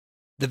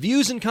The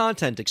views and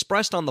content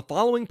expressed on the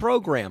following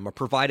program are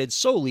provided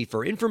solely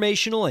for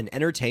informational and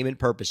entertainment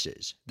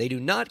purposes. They do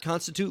not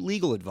constitute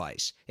legal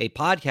advice. A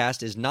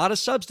podcast is not a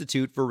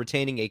substitute for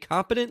retaining a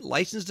competent,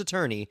 licensed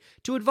attorney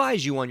to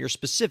advise you on your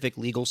specific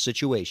legal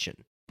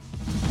situation.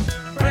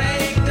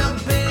 Break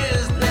the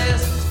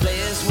business, play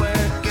is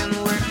work and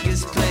work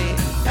is play.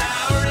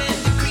 Power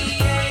into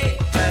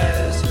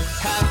creators,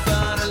 have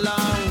fun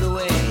along the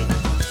way.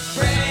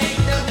 Break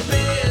the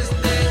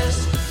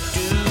business,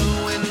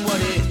 doing what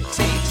it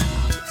takes.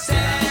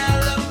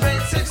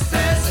 Celebrate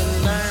success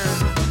and learn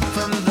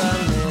from the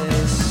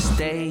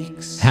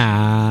mistakes.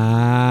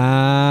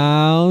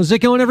 How's it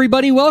going,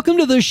 everybody? Welcome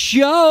to the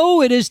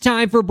show. It is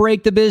time for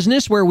Break the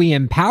Business, where we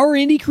empower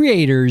indie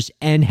creators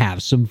and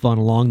have some fun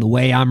along the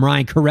way. I'm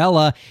Ryan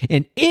Corella,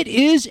 and it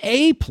is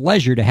a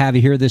pleasure to have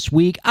you here this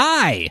week.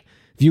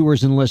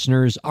 Viewers and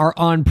listeners, are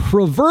on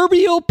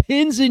proverbial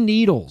pins and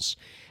needles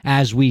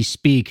as we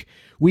speak.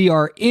 We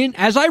are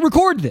as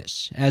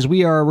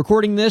we are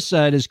recording this,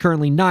 it is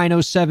currently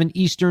 9:07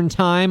 Eastern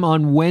Time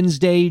on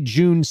Wednesday,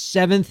 June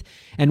 7th,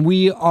 and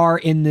we are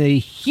in the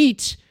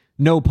heat.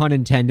 No pun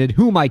intended.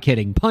 Who am I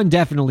kidding? Pun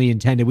definitely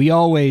intended. We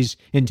always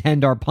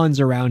intend our puns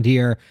around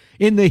here.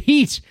 In the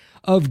heat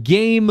of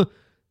Game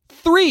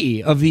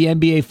 3 of the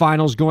NBA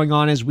Finals going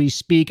on as we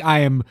speak,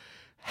 I am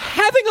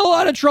having a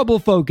lot of trouble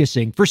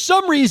focusing. For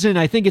some reason,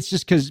 I think it's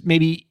just because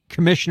maybe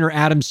Commissioner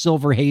Adam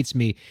Silver hates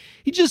me.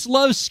 He just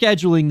loves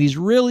scheduling these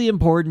really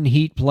important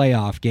Heat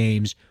playoff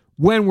games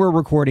when we're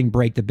recording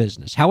Break the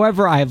Business.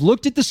 However, I have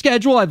looked at the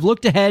schedule. I've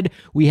looked ahead.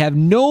 We have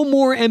no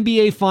more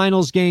NBA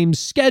Finals games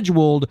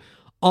scheduled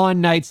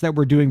on nights that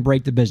we're doing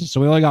Break the Business. So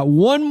we only got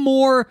one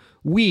more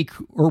week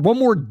or one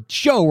more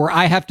show where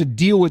I have to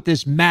deal with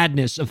this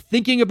madness of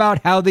thinking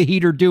about how the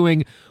Heat are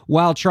doing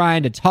while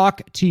trying to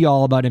talk to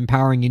y'all about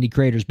empowering indie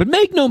creators. But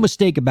make no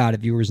mistake about it,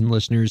 viewers and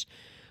listeners,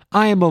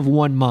 I am of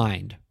one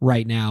mind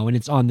right now, and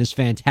it's on this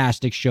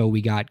fantastic show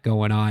we got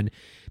going on,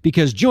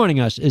 because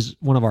joining us is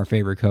one of our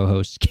favorite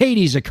co-hosts.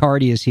 Katie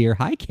Zaccardi is here.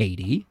 Hi,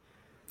 Katie.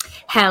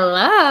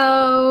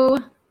 Hello.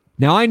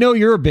 Now, I know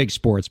you're a big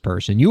sports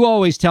person. You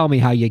always tell me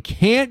how you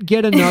can't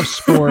get enough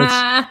sports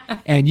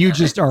and you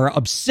just are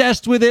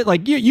obsessed with it.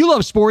 Like you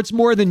love sports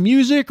more than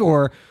music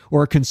or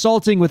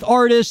consulting with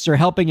artists or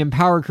helping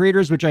empower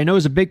creators, which I know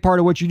is a big part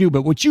of what you do.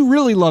 But what you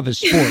really love is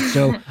sports.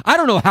 So I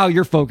don't know how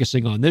you're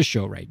focusing on this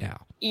show right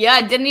now. Yeah,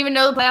 I didn't even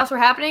know the playoffs were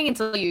happening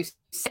until you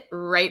sit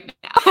right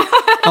now.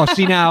 Oh,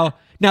 see, now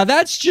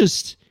that's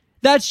just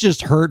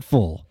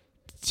hurtful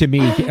to me.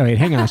 Wait,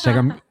 hang on a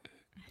second.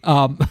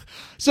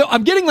 So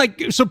I'm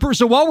getting so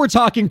while we're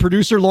talking,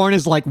 producer Lauren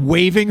is like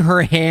waving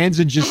her hands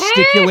and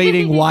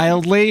gesticulating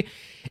wildly.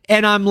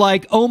 And I'm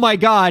like, oh my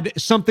God,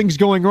 something's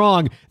going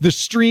wrong. The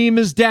stream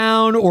is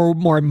down or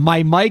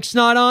my mic's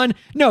not on.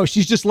 No,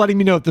 she's just letting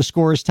me know that the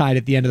score is tied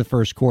at the end of the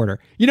first quarter.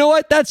 You know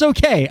what? That's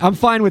okay. I'm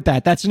fine with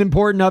that. That's an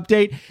important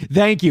update.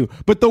 Thank you.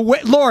 But the way,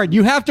 Lauren,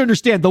 you have to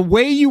understand, the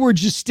way you were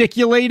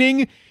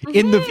gesticulating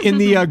in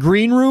the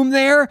green room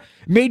there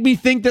made me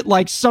think that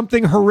like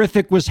something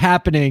horrific was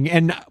happening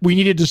and we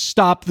needed to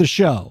stop the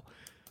show.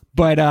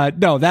 But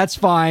no, that's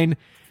fine.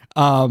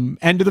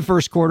 End of the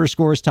first quarter,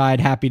 scores tied.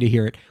 Happy to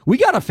hear it. We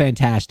got a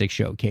fantastic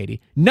show, Katie.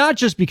 Not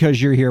just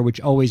because you're here, which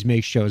always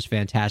makes shows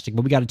fantastic,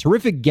 but we got a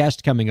terrific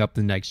guest coming up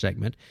in the next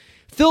segment.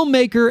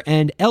 Filmmaker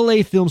and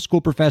LA Film School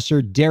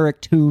professor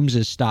Derek Toombs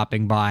is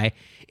stopping by.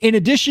 In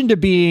addition to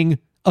being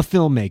a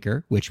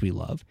filmmaker, which we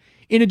love,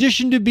 in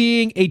addition to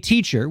being a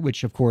teacher,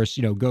 which of course,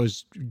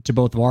 goes to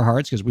both of our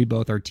hearts because we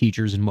both are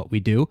teachers in what we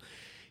do.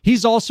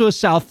 He's also a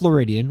South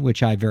Floridian,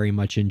 which I very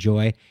much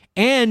enjoy,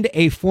 and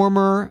a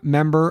former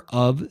member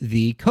of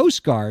the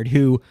Coast Guard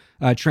who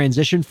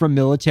transitioned from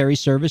military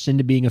service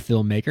into being a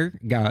filmmaker.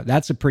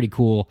 That's a pretty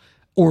cool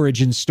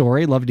origin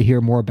story. Love to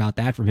hear more about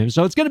that from him.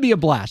 So it's going to be a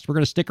blast. We're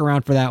going to stick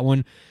around for that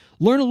one,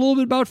 learn a little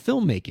bit about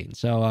filmmaking.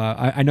 So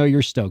I know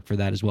you're stoked for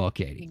that as well,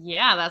 Katie.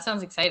 Yeah, that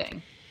sounds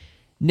exciting.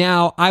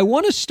 Now, I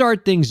want to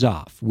start things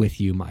off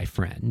with you, my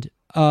friend.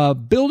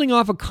 Building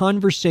off a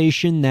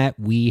conversation that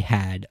we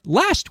had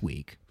last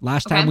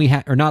time we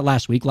had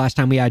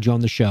you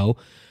on the show,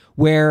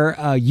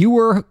 where you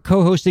were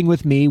co-hosting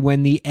with me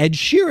when the Ed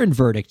Sheeran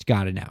verdict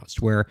got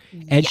announced, where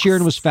Ed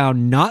Sheeran was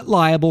found not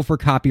liable for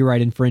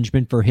copyright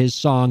infringement for his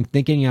song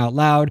Thinking Out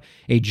Loud.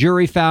 A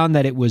jury found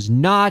that it was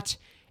not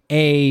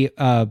a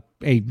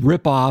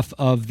ripoff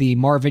of the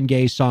Marvin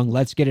Gaye song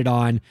Let's Get It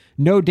On.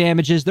 No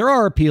damages. There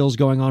are appeals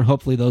going on.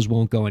 Hopefully those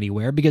won't go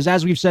anywhere, because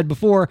as we've said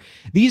before,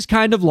 these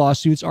kind of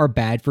lawsuits are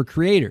bad for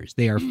creators.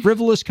 They are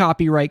frivolous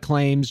copyright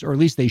claims, or at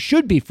least they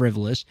should be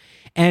frivolous,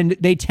 and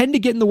they tend to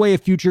get in the way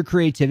of future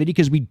creativity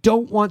because we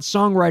don't want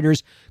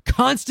songwriters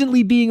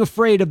constantly being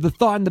afraid of the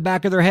thought in the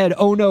back of their head,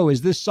 oh no,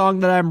 is this song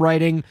that I'm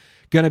writing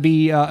going to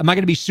be, am I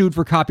going to be sued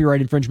for copyright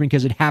infringement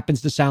because it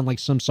happens to sound like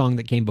some song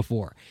that came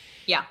before?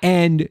 Yeah.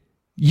 And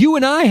you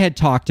and I had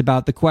talked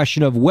about the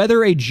question of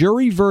whether a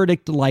jury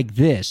verdict like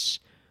this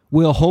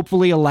will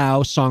hopefully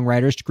allow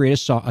songwriters to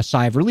create a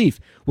sigh of relief.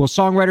 Will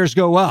songwriters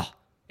go, well,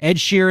 Ed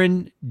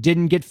Sheeran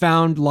didn't get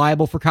found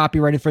liable for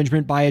copyright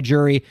infringement by a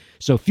jury,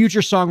 so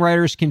future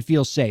songwriters can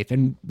feel safe.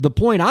 And the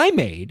point I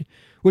made,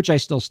 which I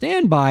still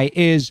stand by,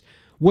 is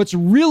what's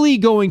really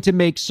going to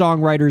make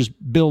songwriters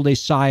build a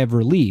sigh of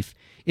relief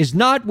is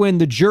not when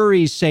the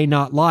juries say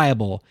not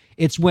liable.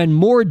 It's when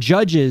more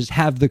judges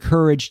have the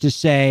courage to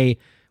say,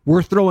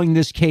 we're throwing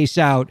this case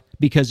out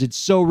because it's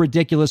so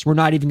ridiculous, we're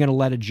not even going to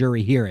let a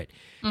jury hear it.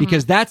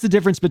 Because that's the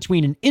difference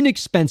between an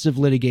inexpensive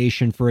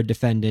litigation for a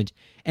defendant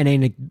and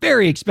a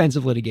very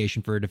expensive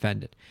litigation for a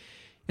defendant.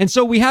 And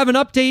so we have an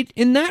update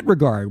in that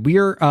regard.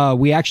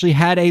 We actually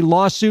had a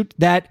lawsuit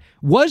that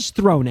was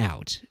thrown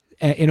out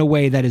in a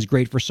way that is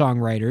great for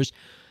songwriters.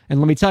 And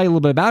let me tell you a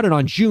little bit about it.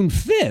 On June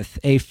 5th,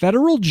 a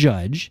federal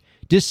judge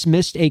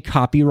dismissed a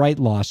copyright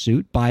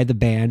lawsuit by the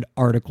band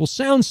Article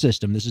Sound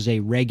System. This is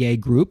a reggae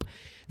group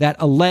that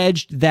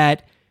alleged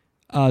that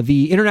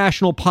the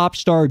international pop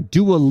star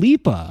Dua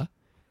Lipa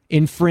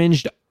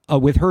infringed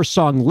with her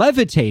song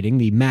Levitating,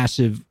 the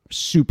massive,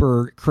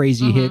 super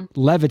crazy hit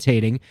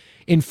Levitating,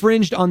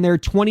 infringed on their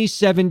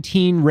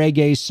 2017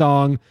 reggae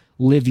song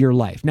Live Your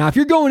Life. Now, if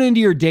you're going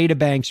into your data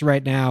banks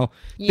right now,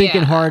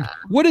 thinking hard,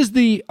 what is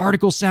the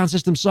Article Sound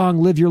System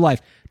song Live Your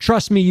Life?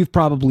 Trust me, you've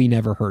probably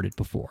never heard it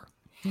before.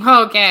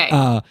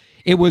 Okay.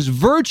 It was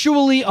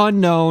virtually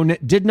unknown,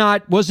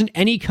 wasn't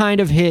any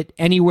kind of hit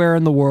anywhere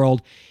in the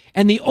world.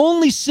 And the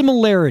only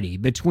similarity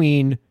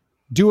between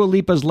Dua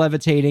Lipa's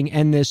Levitating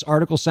and this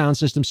Article Sound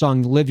System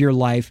song Live Your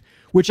Life,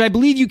 which I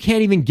believe you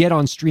can't even get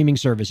on streaming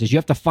services, you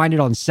have to find it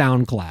on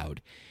SoundCloud,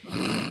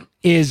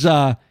 is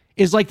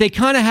like they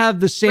kind of have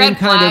the same Red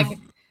kind flag.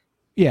 of,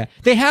 yeah,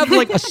 they have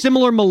like a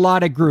similar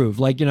melodic groove,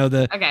 like, you know,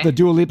 the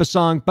Dua Lipa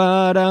song,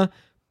 ba-da,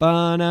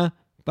 ba-na,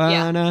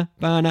 ba-na,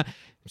 ba-na.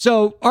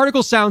 So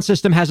Article Sound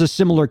System has a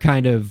similar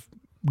kind of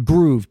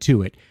groove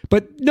to it,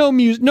 but no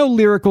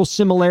lyrical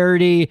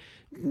similarity.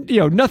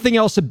 You know, nothing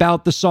else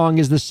about the song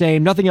is the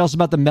same. Nothing else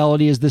about the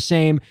melody is the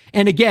same.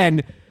 And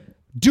again,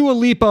 Dua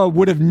Lipa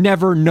would have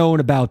never known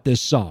about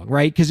this song,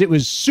 right? Because it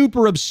was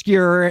super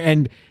obscure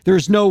and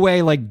there's no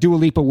way like Dua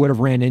Lipa would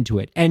have ran into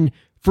it. And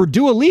for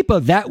Dua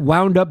Lipa, that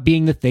wound up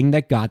being the thing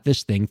that got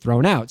this thing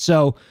thrown out.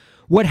 So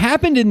what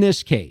happened in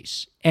this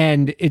case,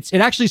 and it's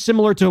actually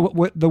similar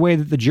to the way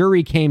that the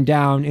jury came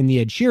down in the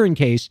Ed Sheeran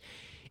case,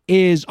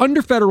 is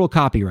under federal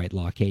copyright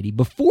law, Katie,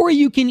 before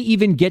you can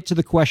even get to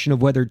the question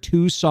of whether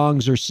two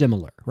songs are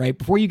similar, right?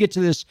 Before you get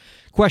to this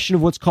question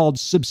of what's called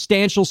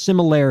substantial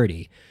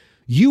similarity,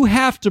 you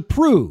have to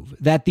prove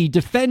that the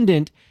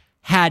defendant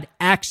had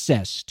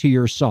access to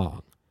your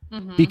song.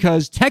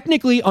 Because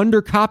technically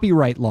under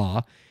copyright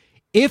law,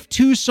 if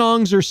two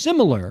songs are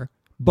similar,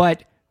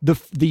 but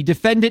the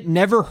defendant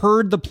never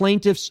heard the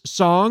plaintiff's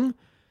song,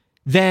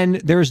 then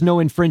there's no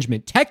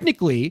infringement.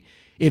 Technically,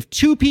 if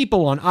two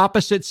people on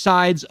opposite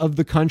sides of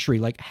the country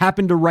like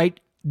happen to write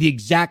the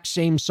exact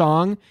same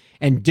song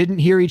and didn't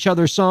hear each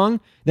other's song,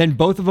 then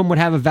both of them would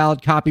have a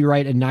valid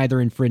copyright and neither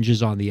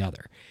infringes on the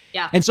other.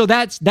 Yeah. And so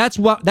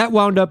that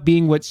wound up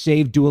being what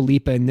saved Dua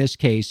Lipa in this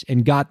case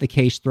and got the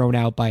case thrown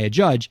out by a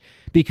judge,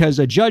 because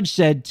a judge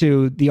said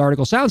to the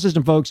Article Sound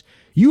System folks,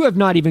 you have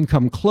not even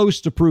come close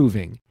to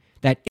proving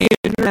that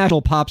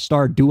international pop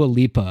star Dua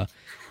Lipa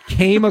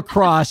came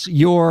across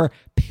your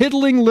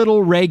piddling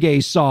little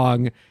reggae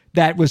song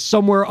that was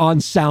somewhere on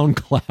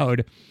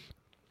SoundCloud.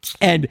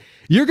 And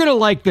you're going to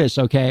like this,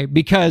 okay?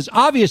 Because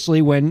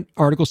obviously when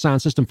Article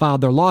Sound System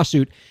filed their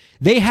lawsuit,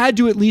 they had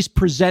to at least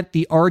present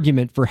the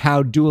argument for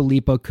how Dua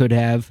Lipa could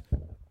have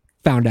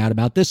found out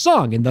about this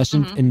song and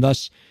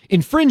thus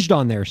infringed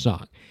on their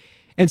song.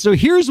 And so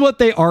here's what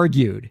they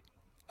argued.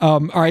 All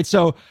right,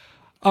 so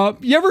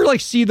you ever like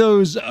see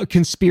those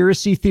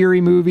conspiracy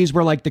theory movies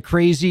where like the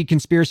crazy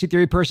conspiracy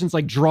theory person's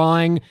like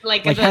drawing,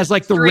 like has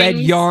like the red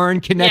yarn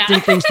connecting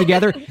things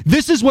together?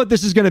 This is what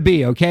this is going to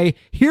be, okay?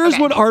 Here's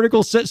what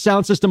Article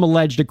Sound System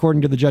alleged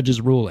according to the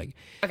judge's ruling.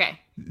 Okay.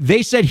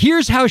 They said,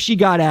 here's how she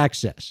got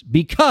access.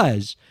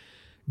 Because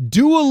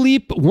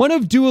one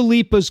of Dua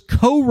Lipa's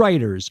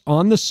co-writers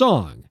on the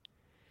song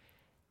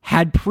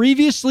had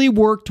previously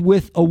worked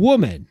with a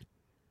woman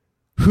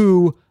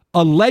who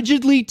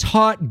allegedly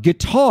taught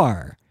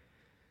guitar.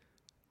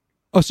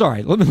 Oh,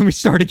 sorry. Let me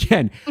start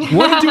again.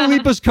 One of Dua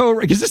Lipa's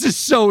co-writers, because this is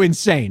so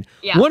insane.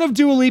 Yeah. One of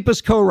Dua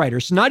Lipa's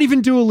co-writers, not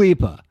even Dua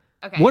Lipa.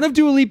 Okay. One of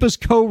Dua Lipa's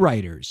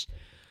co-writers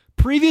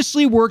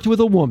previously worked with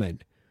a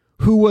woman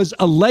who was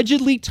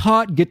allegedly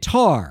taught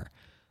guitar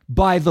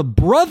by the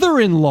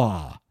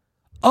brother-in-law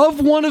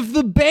of one of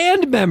the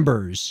band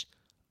members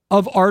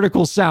of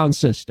Article Sound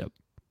System.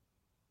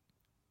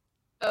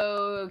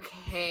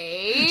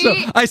 Okay. So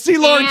I see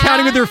Lauren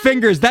counting with her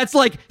fingers. That's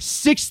like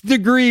 6th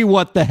degree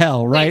what the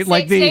hell, right?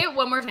 Say it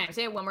one more time.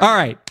 Say it one more time. All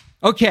right.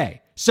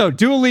 Okay. So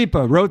Dua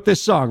Lipa wrote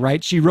this song,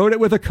 right? She wrote it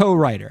with a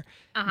co-writer.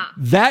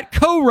 That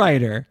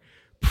co-writer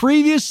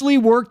previously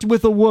worked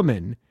with a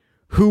woman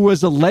who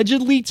was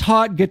allegedly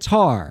taught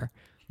guitar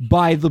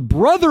by the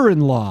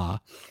brother-in-law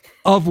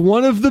of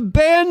one of the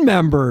band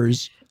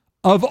members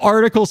of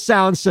Article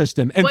Sound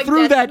System. And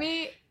through that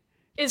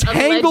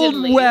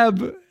tangled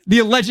web The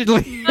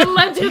allegedly.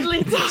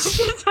 Allegedly taught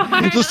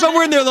guitar. So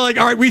somewhere in there, they're like,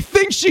 all right, we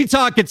think she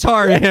taught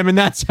guitar to him, and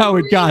that's how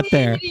it got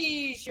there.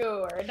 Pretty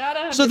sure. Not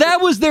 100%. So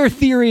that was their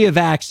theory of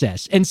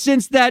access. And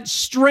since that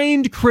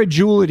strained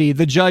credulity,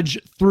 the judge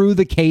threw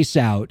the case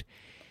out.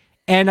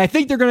 And I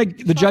think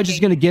the judge is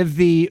going to give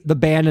the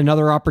band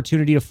another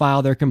opportunity to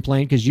file their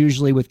complaint, because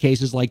usually with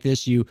cases like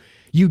this, you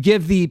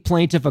give the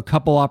plaintiff a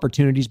couple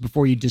opportunities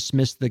before you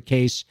dismiss the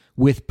case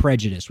with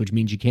prejudice, which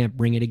means you can't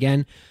bring it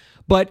again.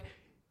 But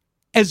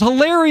as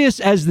hilarious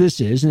as this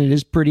is, and it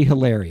is pretty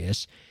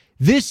hilarious,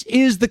 this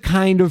is the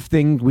kind of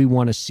thing we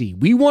want to see.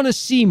 We want to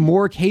see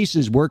more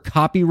cases where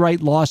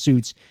copyright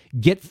lawsuits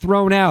get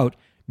thrown out,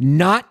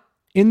 not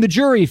in the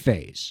jury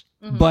phase,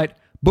 but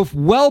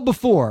well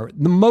before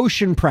the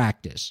motion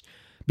practice,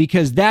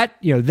 because that's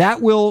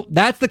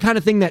the kind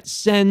of thing that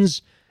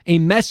sends a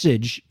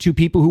message to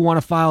people who want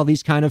to file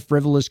these kind of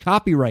frivolous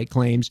copyright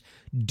claims.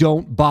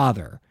 Don't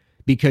bother,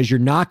 because you're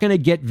not going to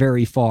get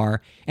very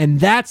far. And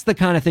that's the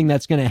kind of thing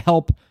that's going to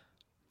help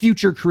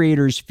future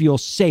creators feel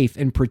safe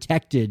and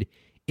protected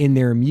in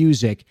their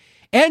music,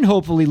 and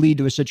hopefully lead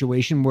to a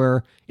situation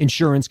where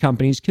insurance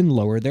companies can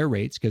lower their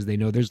rates because they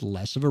know there's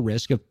less of a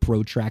risk of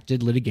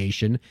protracted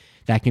litigation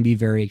that can be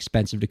very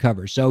expensive to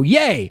cover. So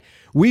yay,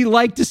 we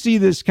like to see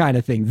this kind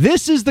of thing.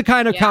 This is the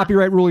kind of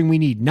copyright ruling we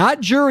need,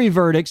 not jury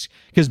verdicts,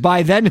 because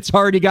by then it's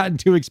already gotten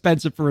too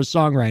expensive for a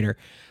songwriter,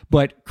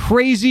 but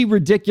crazy,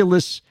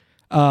 ridiculous,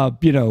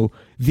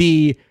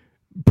 the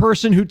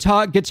person who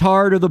taught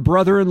guitar to the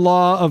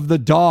brother-in-law of the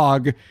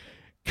dog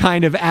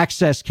kind of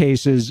access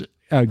cases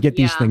get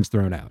these things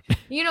thrown out.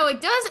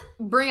 It does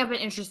bring up an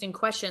interesting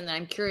question that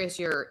I'm curious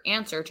your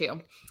answer to.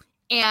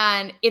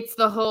 And it's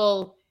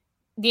the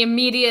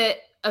immediate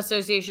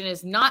association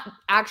is not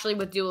actually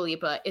with Dua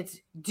Lipa. It's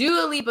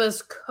Dua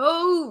Lipa's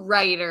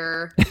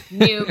co-writer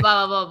knew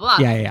blah, blah, blah,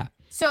 blah. Yeah.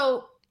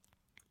 So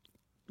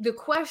the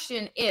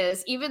question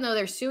is, even though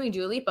they're suing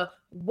Dua Lipa,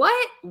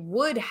 what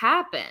would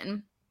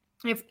happen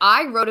if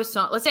I wrote a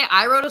song? Let's say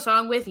I wrote a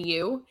song with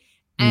you,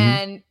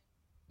 and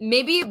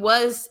maybe it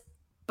was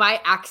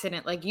by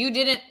accident. Like, you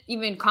didn't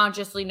even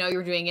consciously know you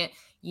were doing it.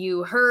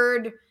 You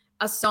heard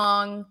a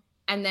song,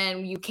 and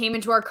then you came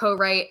into our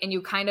co-write, and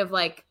you kind of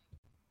like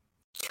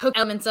took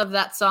elements of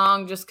that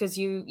song just because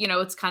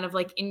it's kind of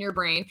like in your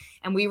brain.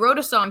 And we wrote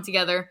a song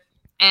together,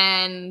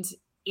 and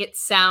it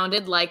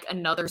sounded like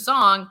another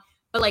song,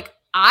 but like,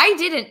 I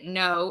didn't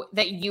know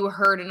that you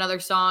heard another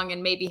song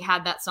and maybe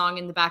had that song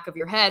in the back of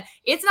your head.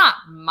 It's not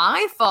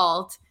my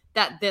fault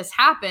that this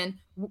happened.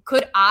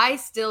 Could I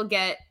still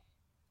get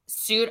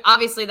sued?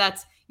 Obviously,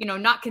 that's,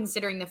 not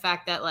considering the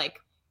fact that, like,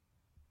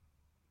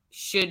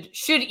 should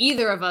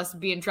either of us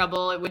be in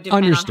trouble, it would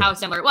depend on how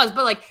similar it was.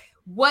 But like,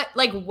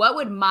 what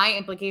would my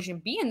implication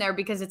be in there?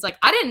 Because it's like,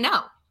 I didn't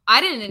know. I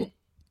didn't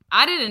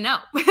know.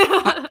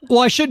 Well,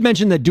 I should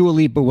mention that Dua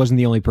Lipa wasn't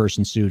the only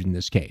person sued in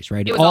this case,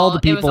 right? All the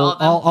people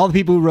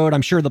who wrote,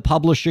 I'm sure the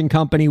publishing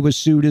company was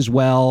sued as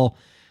well.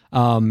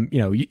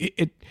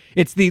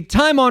 It's the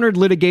time-honored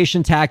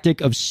litigation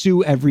tactic of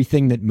sue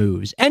everything that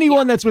moves.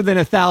 Anyone that's within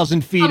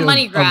 1,000 feet a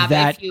money grab, of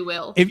that, if you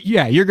will.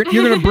 You're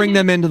going to bring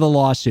them into the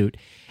lawsuit.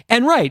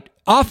 And right,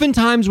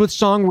 oftentimes with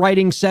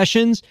songwriting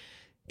sessions,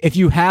 if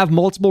you have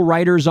multiple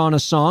writers on a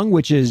song,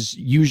 which is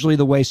usually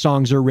the way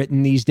songs are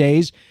written these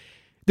days,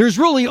 there's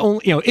really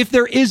only, if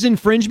there is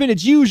infringement,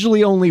 it's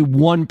usually only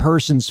one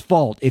person's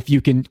fault, if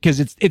you can, because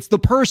it's the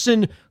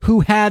person who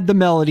had the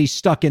melody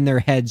stuck in their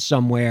head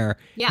somewhere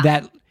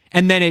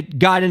and then it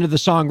got into the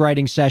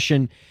songwriting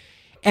session.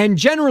 And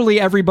generally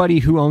everybody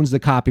who owns the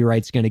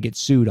copyright's going to get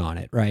sued on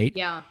it, right?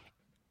 Yeah.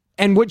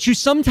 And what you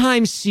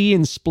sometimes see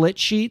in split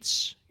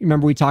sheets,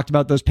 remember we talked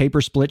about those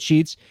paper split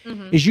sheets,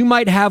 is you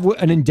might have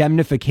an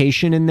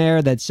indemnification in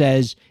there that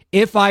says,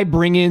 if I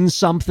bring in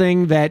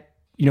something that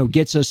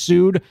gets us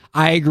sued,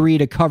 I agree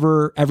to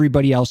cover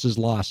everybody else's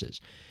losses.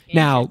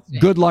 Now,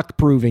 good luck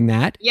proving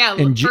that. Yeah.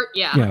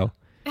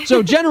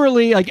 So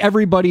generally, like,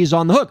 everybody's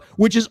on the hook,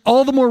 which is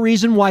all the more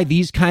reason why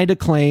these kind of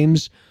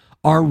claims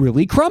are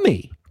really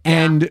crummy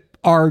and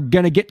are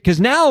going to get, because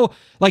now,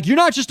 like, you're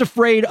not just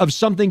afraid of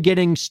something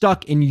getting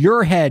stuck in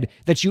your head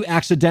that you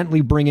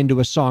accidentally bring into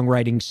a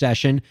songwriting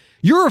session.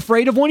 You're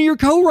afraid of one of your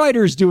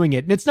co-writers doing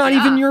it, and it's not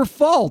even your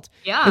fault.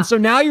 Yeah. And so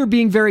now you're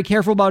being very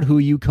careful about who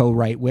you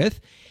co-write with.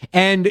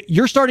 And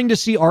you're starting to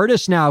see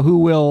artists now who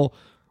will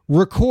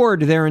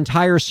record their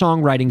entire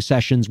songwriting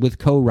sessions with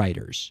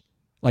co-writers,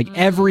 like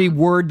every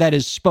word that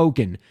is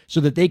spoken,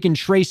 so that they can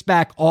trace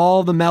back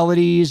all the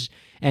melodies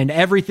and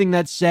everything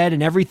that's said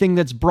and everything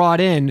that's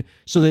brought in,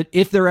 so that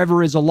if there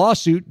ever is a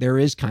lawsuit, there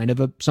is kind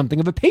of something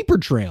of a paper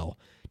trail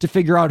to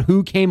figure out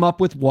who came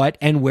up with what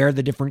and where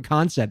the different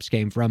concepts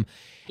came from.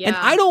 Yeah. And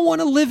I don't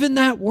want to live in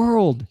that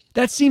world.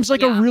 That seems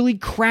like a really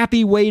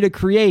crappy way to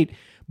create.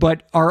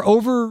 But our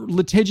over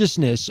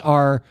litigiousness,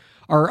 our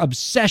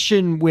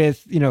obsession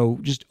with,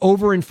 just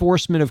over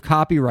enforcement of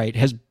copyright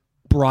has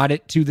brought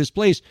it to this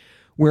place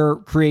where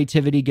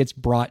creativity gets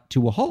brought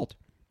to a halt.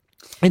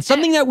 And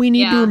something that we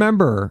need to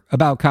remember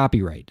about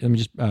copyright, let me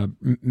just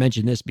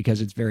mention this because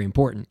it's very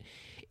important,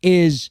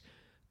 is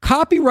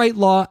copyright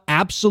law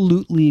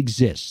absolutely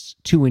exists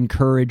to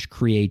encourage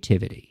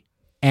creativity.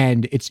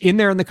 And it's in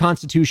there in the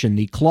Constitution,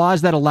 the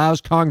clause that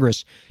allows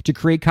Congress to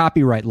create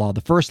copyright law.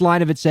 The first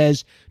line of it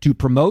says, to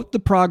promote the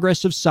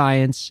progress of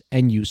science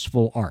and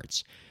useful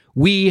arts.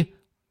 We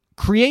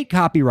create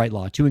copyright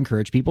law to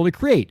encourage people to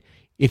create.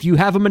 If you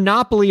have a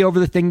monopoly over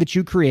the thing that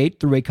you create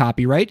through a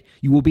copyright,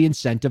 you will be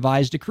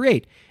incentivized to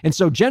create. And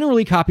so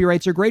generally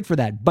copyrights are great for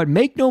that. But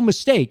make no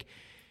mistake,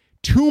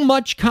 too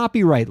much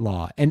copyright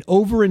law and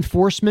over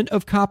enforcement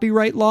of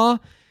copyright law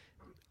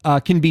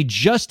can be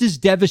just as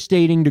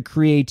devastating to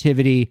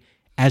creativity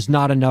as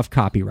not enough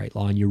copyright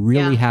law. And you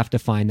really have to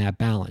find that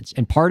balance.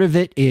 And part of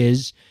it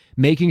is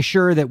making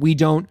sure that we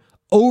don't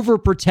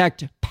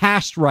overprotect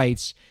past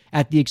rights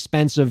at the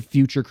expense of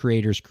future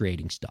creators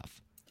creating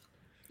stuff.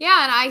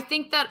 Yeah, and I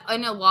think that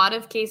in a lot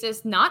of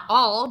cases, not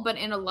all, but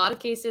in a lot of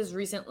cases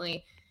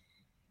recently,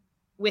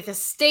 with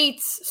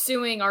estates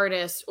suing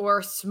artists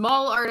or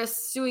small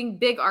artists suing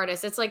big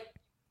artists, it's like,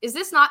 is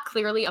this not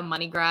clearly a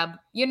money grab?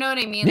 You know what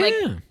I mean? Yeah.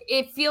 Like,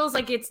 it feels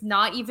like it's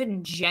not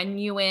even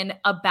genuine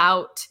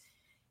about,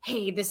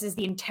 hey, this is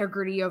the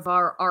integrity of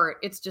our art.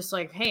 It's just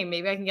like, hey,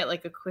 maybe I can get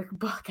like a quick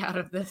buck out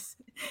of this.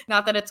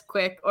 Not that it's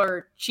quick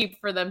or cheap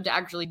for them to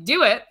actually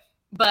do it,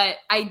 but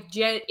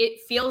it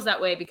feels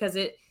that way because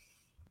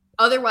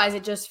otherwise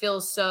it just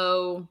feels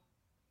so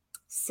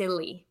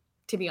silly,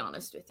 to be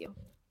honest with you.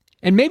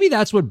 And maybe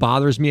that's what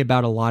bothers me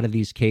about a lot of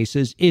these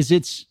cases is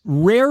it's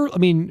rare. I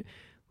mean,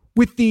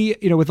 with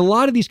with a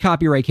lot of these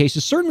copyright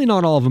cases, certainly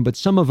not all of them, but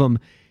some of them,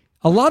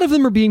 a lot of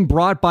them are being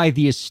brought by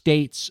the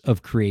estates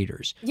of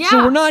creators. Yeah.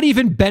 So we're not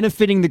even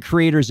benefiting the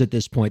creators at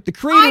this point. The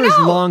creator is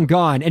long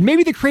gone. And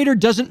maybe the creator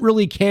doesn't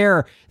really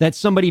care that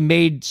somebody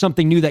made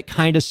something new that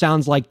kind of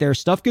sounds like their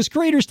stuff because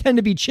creators tend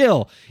to be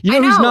chill. You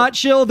know who's not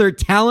chill? They're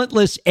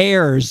talentless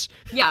heirs.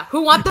 Yeah,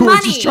 who want the who money.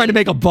 are just trying to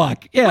make a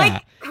buck. Yeah.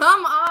 Like,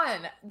 come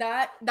on.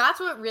 That's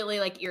what really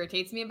like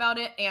irritates me about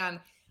it. And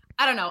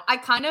I don't know. I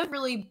kind of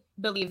really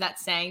believe that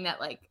saying that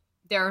like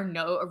there are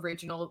no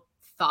original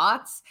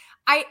thoughts.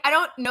 I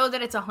don't know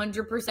that it's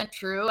 100%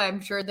 true.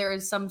 I'm sure there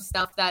is some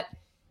stuff that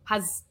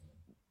has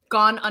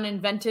gone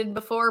uninvented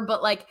before,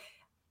 but like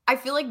I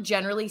feel like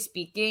generally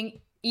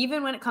speaking,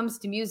 even when it comes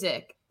to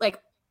music, like,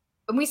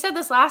 and we said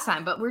this last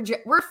time, but we're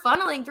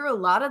funneling through a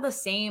lot of the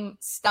same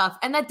stuff,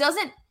 and that's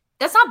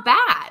not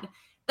bad.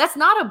 That's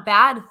not a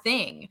bad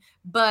thing.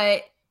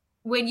 But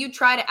when you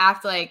try to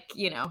act like,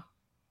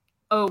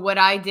 oh, what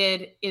I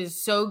did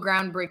is so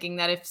groundbreaking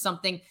that if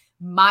something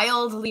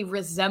mildly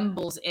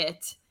resembles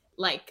it,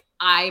 like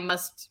I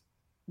must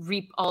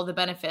reap all the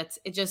benefits.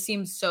 It just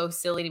seems so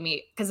silly to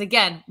me. Because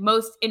again,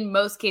 in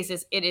most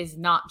cases, it is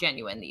not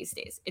genuine these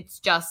days. It's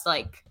just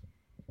like,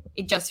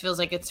 it just feels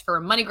like it's for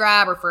a money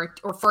grab or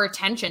for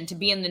attention to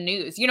be in the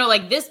news.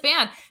 Like this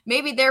band,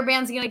 maybe their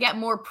band's going to get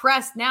more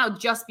press now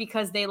just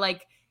because they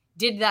like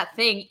did that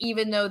thing,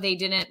 even though they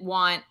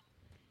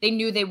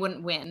knew they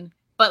wouldn't win.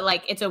 But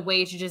like, it's a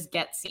way to just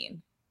get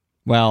seen.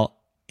 Well,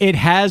 it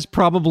has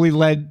probably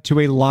led to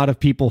a lot of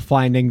people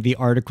finding the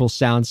Article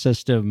Sound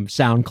System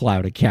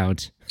SoundCloud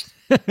account,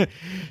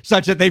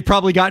 such that they've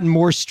probably gotten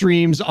more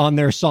streams on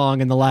their song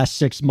in the last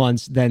 6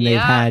 months than they've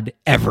had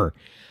ever.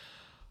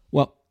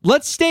 Well,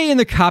 let's stay in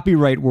the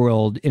copyright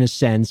world in a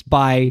sense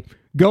by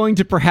going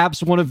to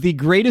perhaps one of the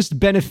greatest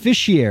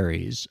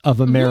beneficiaries of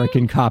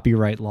American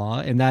copyright law,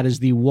 and that is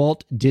the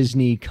Walt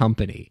Disney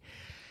Company.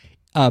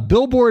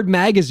 Billboard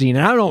magazine,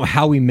 and I don't know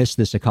how we missed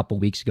this a couple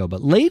weeks ago,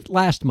 but late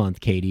last month,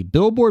 Katie,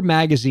 Billboard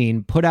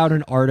magazine put out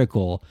an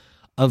article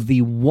of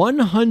the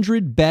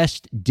 100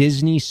 best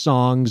Disney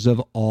songs of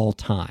all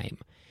time.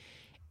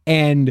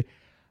 And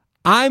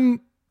I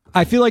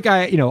feel like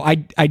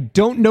I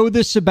don't know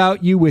this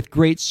about you with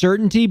great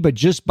certainty, but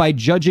just by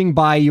judging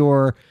by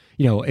your,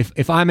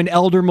 if I'm an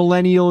elder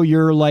millennial,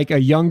 you're like a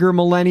younger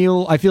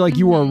millennial. I feel like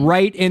you are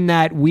right in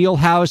that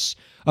wheelhouse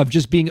of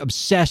just being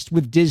obsessed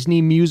with Disney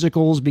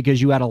musicals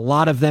because you had a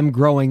lot of them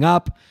growing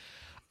up.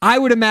 I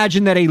would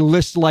imagine that a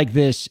list like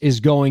this is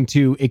going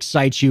to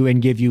excite you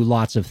and give you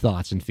lots of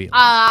thoughts and feelings.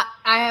 I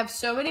have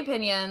so many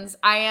opinions.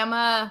 I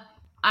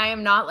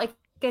am not like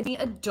an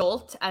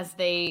adult as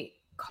they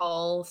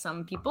call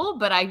some people,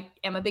 but I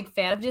am a big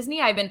fan of Disney.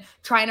 I've been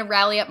trying to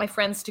rally up my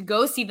friends to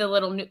go see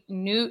the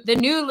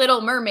new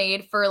Little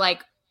Mermaid for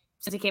like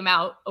since it came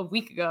out a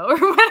week ago or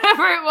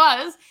whatever it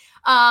was.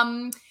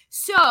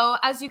 So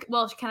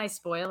can I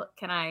spoil it?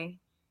 Can I?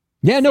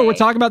 Yeah, no, we're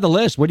talking about the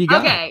list. What do you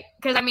got? Okay.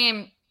 Cause I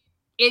mean,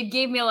 it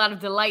gave me a lot of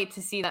delight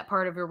to see that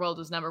Part of Your World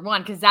was number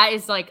one. Cause that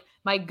is like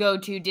my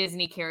go-to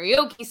Disney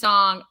karaoke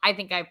song. I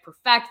think I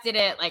perfected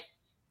it. Like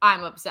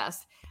I'm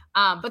obsessed.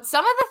 But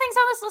some of the things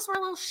on this list were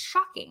a little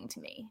shocking to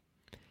me.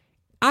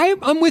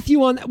 I'm with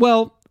you on that.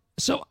 Well,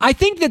 so I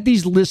think that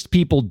these list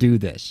people do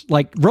this.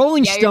 Like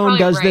Rolling Stone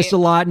does this a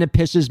lot and it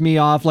pisses me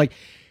off. Like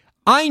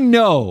I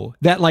know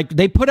that like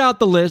they put out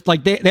the list,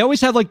 like they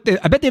always have like,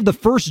 I bet they have the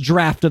first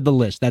draft of the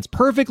list. That's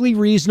perfectly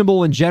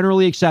reasonable and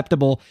generally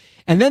acceptable.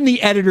 And then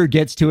the editor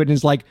gets to it and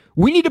is like,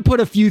 we need to put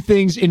a few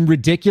things in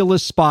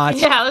ridiculous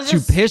spots to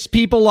piss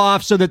people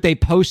off so that they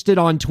post it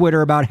on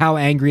Twitter about how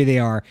angry they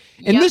are.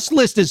 And this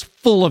list is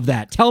full of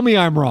that. Tell me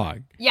I'm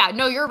wrong. Yeah,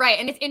 no, you're right.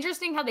 And it's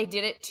interesting how they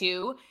did it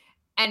too.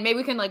 And maybe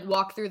we can like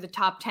walk through the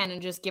top 10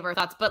 and just give our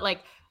thoughts. But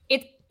like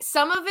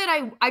some of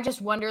it, I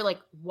just wonder like,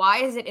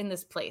 why is it in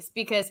this place?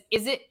 Because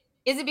is it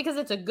because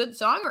it's a good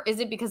song, or is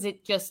it because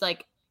it just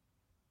like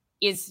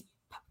is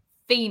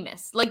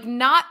famous, like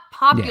not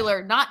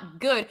popular, not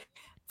good?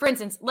 For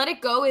instance, Let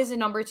It Go is a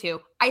number 2.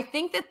 I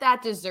think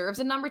that deserves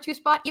a number 2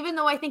 spot, even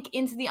though I think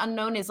Into the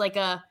Unknown is like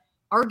a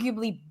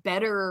arguably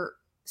better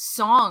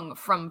song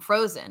from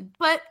Frozen.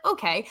 But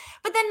okay.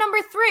 But then number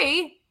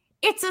 3,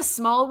 It's a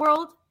Small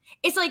World.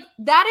 It's like,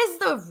 that is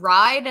the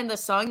ride and the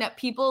song that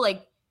people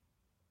like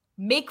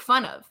make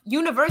fun of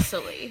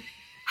universally.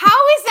 How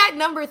is that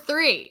number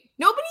 3?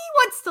 Nobody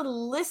wants to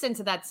listen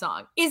to that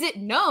song. Is it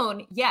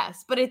known?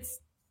 Yes, but it's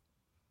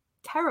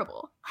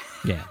terrible.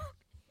 Yeah.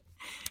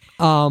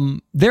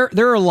 There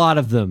are a lot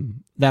of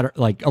them that are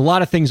like, a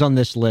lot of things on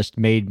this list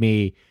made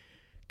me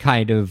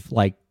kind of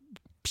like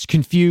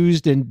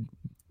confused and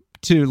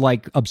to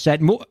like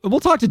upset. And we'll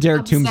talk to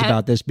Derek Toombs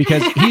about this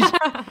because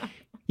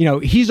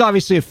he's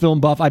obviously a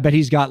film buff. I bet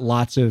he's got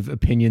lots of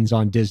opinions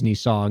on Disney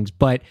songs,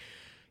 but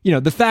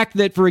the fact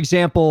that, for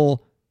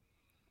example,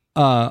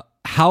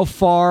 How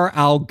Far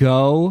I'll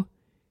Go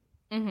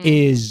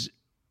is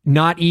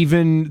not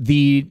even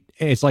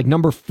it's like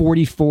number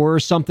 44 or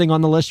something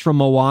on the list from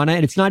Moana.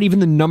 And it's not even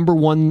the number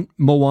 1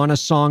 Moana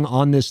song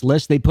on this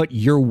list. They put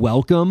You're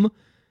Welcome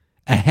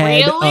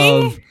ahead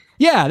of...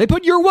 Yeah, they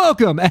put You're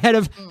Welcome ahead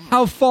of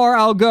How Far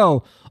I'll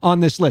Go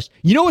on this list.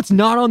 You know what's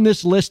not on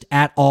this list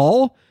at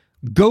all?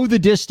 Go the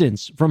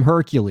Distance from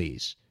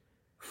Hercules.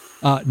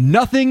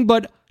 Nothing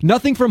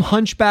from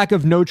Hunchback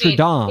of Notre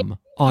Dame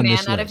on this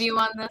list. Man out of you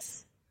on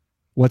this?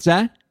 What's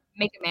that?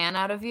 Make a Man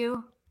Out of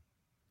You?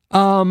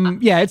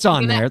 Yeah, it's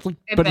on there,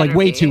 but like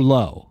way too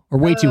low or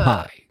way too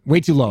high, way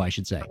too low, I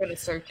should say. I'm gonna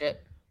search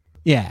it.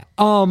 Yeah.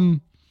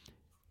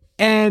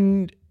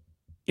 And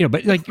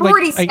but like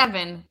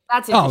 47.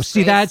 That's it. Oh,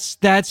 see,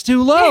 that's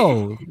too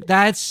low.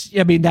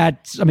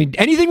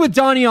 Anything with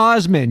Donny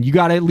Osmond, you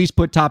got to at least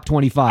put top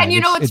 25. And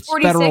it's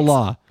 46. Federal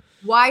law.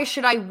 Why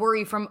Should I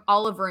Worry from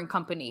Oliver and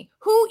Company?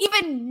 Who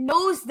even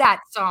knows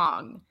that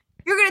song?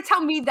 You're gonna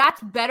tell me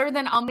that's better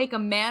than I'll Make a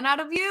Man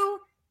Out of You?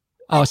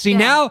 Oh, see,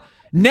 now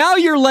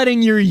you're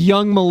letting your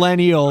young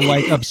millennial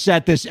like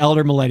upset this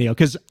elder millennial,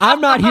 because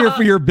I'm not here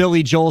for your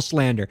Billy Joel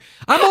slander.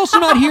 I'm also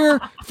not here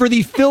for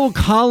the Phil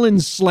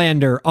Collins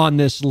slander on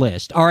this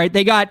list. All right,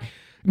 they got,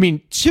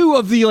 2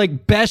 of the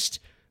like best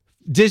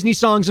Disney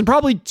songs and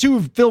probably 2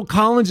 of Phil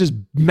Collins's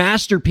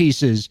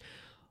masterpieces.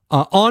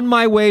 On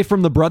My Way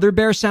from the Brother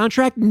Bear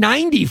soundtrack,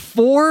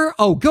 94.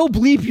 Oh, go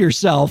bleep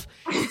yourself.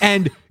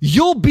 And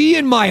You'll Be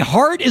in My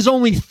Heart is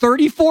only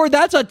 34.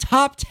 That's a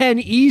top 10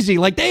 easy.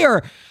 Like they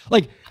are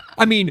like,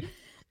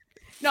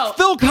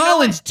 Phil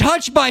Collins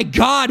touched by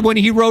God when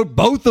he wrote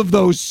both of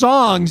those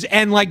songs,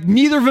 and like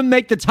neither of them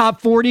make the top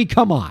 40.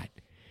 Come on.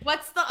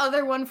 What's the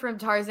other one from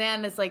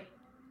Tarzan? It's like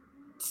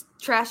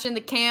Trash in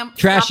the Camp.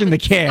 Trash in the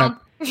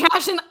Camp.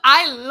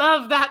 I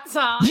love that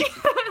song.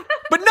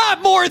 But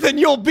not more than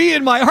You'll Be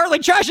in My Heart.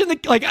 Like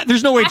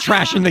there's no way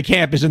Trash in the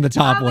Camp is in the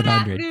top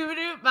 100.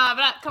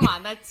 Come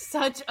on, that's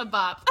such a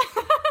bop.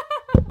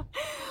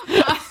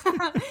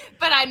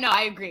 But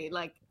I agree.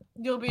 Like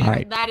You'll Be in My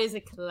Heart, that is a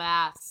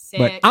classic.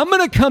 But I'm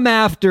gonna come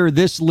after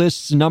this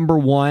list's number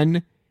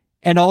 1,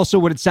 and also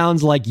what it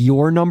sounds like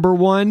your number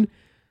 1.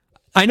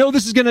 I know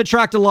this is going to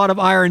attract a lot of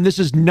ire, and this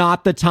is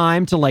not the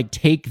time to like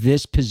take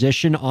this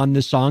position on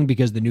this song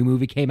because the new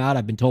movie came out.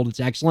 I've been told it's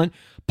excellent.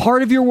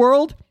 Part of Your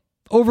World,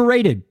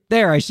 overrated.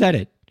 There, I said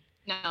it.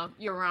 No,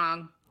 you're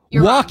wrong.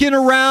 Walking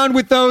around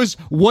with those,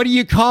 what do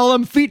you call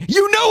them, feet?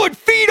 You know what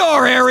feet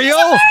are,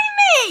 Ariel.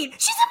 She's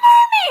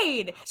a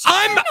mermaid. She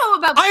doesn't know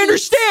about feet. I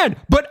understand,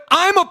 but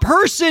I'm a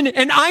person,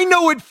 and I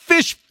know what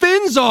fish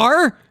fins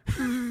are.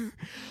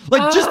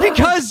 Like, just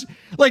because,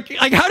 like,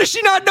 how does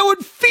she not know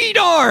what feet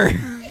are?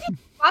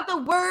 Not the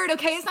word,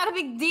 okay? It's not a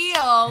big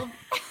deal.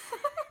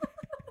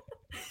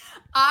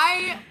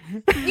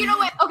 You know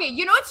what? Okay,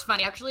 you know what's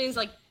funny, actually, is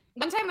like,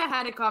 one time I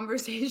had a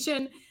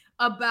conversation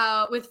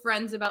with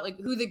friends about like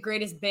who the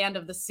greatest band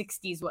of the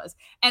 60s was.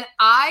 And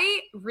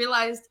I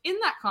realized in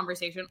that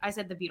conversation, I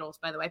said the Beatles,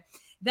 by the way,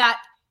 that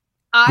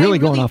I really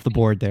going off the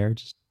board there.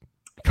 Just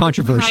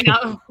controversial.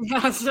 I know.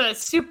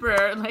 That's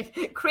super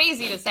like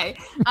crazy to say.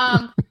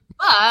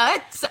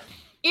 But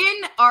in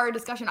our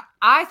discussion,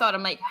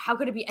 I'm like, how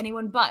could it be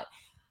anyone but?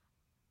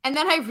 And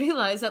then I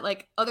realized that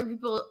like other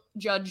people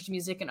judged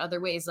music in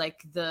other ways, like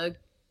the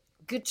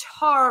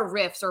guitar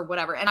riffs or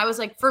whatever. And I was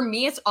like, for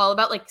me, it's all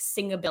about like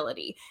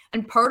singability.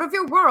 And Part of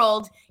Your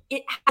World,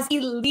 it has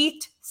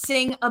elite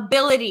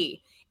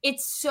singability.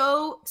 It's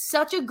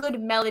such a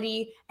good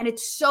melody, and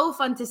it's so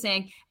fun to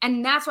sing.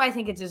 And that's why I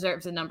think it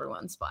deserves a number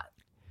 1 spot.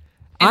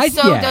 And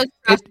does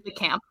Trash in the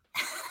Camp.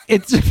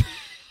 It's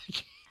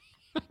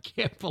I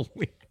can't believe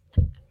it.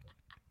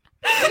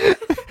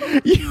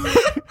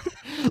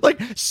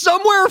 Like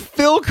somewhere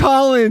Phil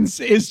Collins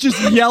is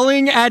just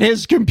yelling at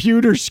his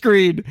computer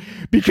screen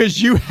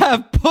because you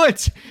have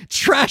put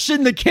Trash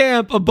in the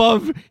Camp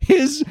above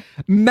his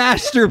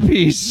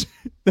masterpiece.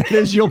 That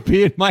is You'll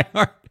Be in My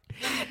Heart.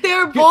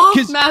 They're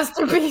both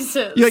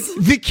masterpieces. Like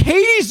the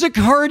Katie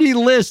Zaccardi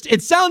list,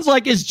 it sounds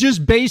like is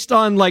just based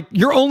on like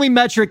your only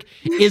metric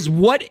is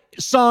what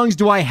songs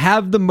do I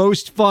have the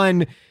most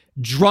fun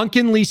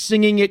drunkenly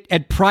singing it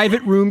at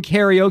private room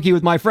karaoke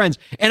with my friends.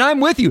 And I'm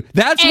with you.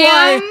 That's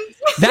why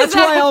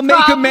I'll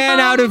Make a Man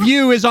Out of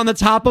You is on the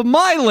top of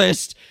my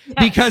list,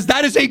 because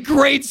that is a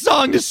great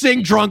song to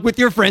sing drunk with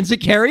your friends at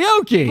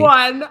karaoke.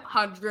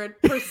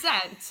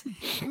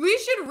 100%. We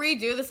should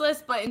redo this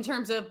list, but in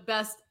terms of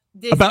best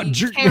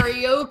Disney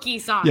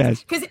karaoke songs.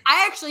 Yes. Because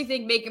I actually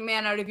think Make a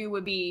Man Out of You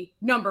would be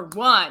number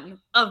one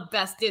of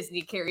best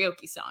Disney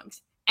karaoke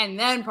songs. And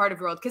then Part of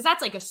Your World, because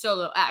that's like a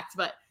solo act,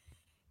 but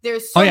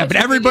there's so but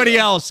everybody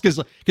else,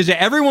 because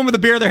everyone with a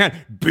beer in their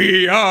hand,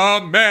 be a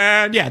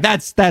man. Yeah,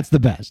 that's the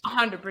best.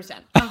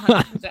 100%.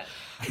 100%.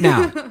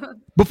 Now,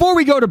 before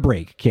we go to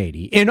break,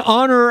 Katie, in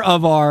honor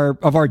of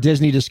our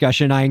Disney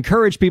discussion, I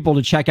encourage people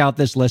to check out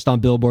this list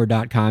on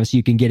Billboard.com so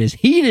you can get as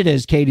heated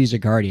as Katie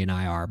Zaccardi and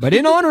I are. But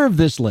in honor of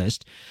this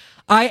list,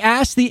 I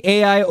asked the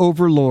AI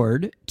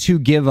overlord to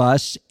give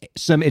us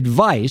some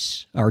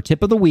advice, our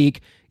tip of the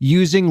week,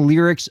 using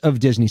lyrics of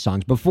Disney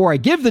songs. Before I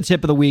give the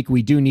tip of the week,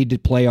 we do need to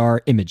play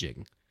our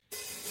imaging.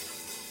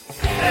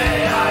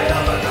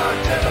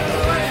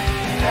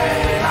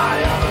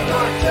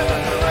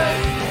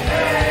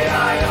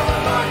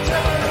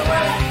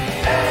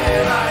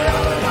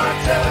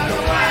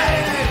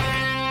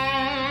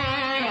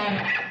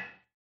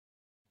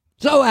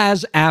 So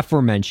as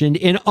aforementioned,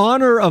 in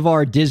honor of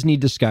our Disney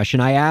discussion,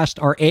 I asked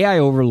our AI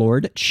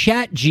overlord,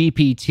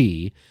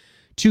 ChatGPT,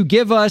 to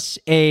give us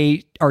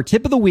our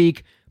tip of the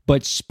week,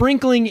 but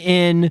sprinkling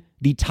in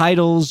the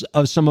titles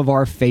of some of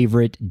our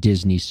favorite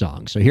Disney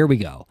songs. So here we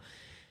go.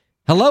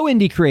 Hello,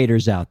 indie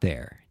creators out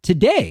there.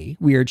 Today,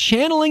 we are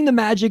channeling the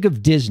magic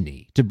of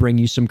Disney to bring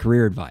you some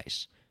career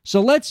advice. So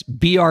let's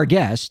be our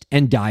guest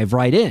and dive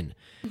right in.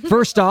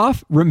 First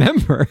off,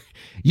 remember,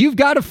 you've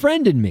got a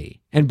friend in me.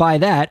 And by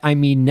that, I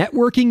mean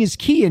networking is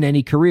key in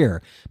any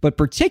career, but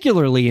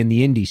particularly in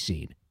the indie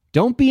scene.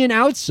 Don't be an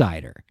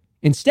outsider.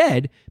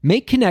 Instead,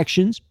 make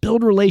connections,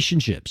 build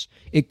relationships.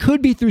 It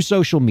could be through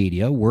social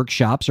media,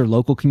 workshops, or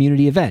local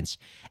community events.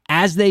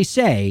 As they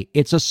say,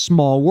 it's a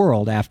small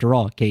world after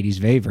all, Katie's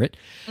favorite.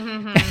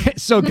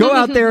 So go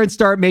out there and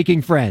start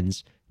making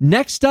friends.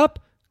 Next up,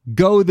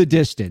 Go the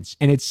Distance.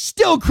 And it's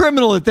still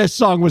criminal that this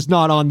song was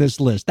not on this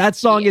list. That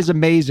song is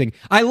amazing.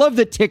 I love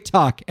that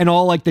TikTok and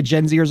all like the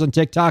Gen Zers on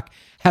TikTok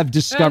have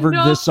discovered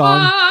this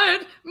song.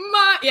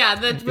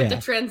 With the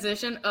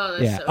transition. Oh,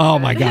 that's so Oh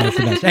good. my God, it's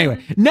the best.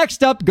 Anyway,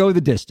 next up, Go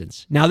the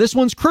Distance. Now, this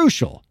one's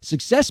crucial.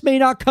 Success may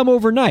not come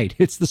overnight.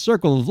 It's the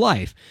circle of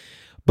life.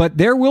 But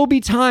there will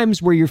be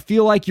times where you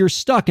feel like you're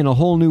stuck in a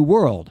whole new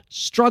world,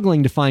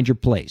 struggling to find your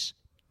place.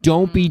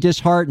 Don't be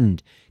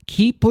disheartened.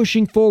 Keep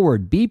pushing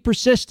forward, be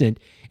persistent,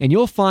 and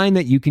you'll find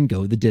that you can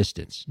go the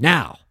distance.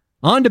 Now,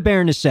 on to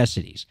bare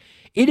necessities.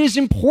 It is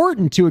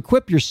important to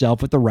equip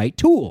yourself with the right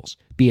tools,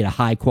 be it a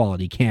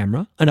high-quality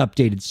camera, an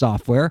updated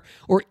software,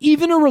 or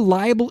even a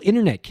reliable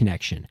internet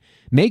connection.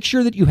 Make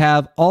sure that you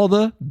have all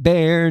the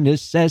bare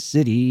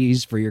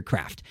necessities for your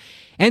craft.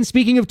 And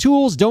speaking of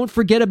tools, don't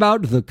forget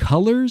about The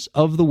Colors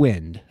of the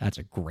Wind. That's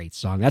a great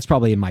song. That's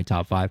probably in my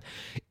top 5.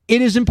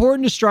 It is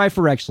important to strive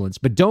for excellence,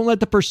 but don't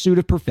let the pursuit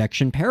of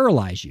perfection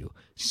paralyze you.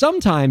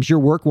 Sometimes your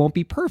work won't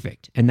be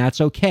perfect, and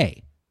that's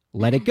okay.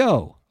 Let it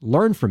go,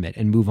 learn from it,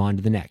 and move on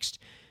to the next.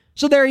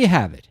 So there you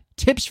have it.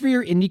 Tips for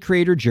your indie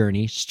creator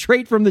journey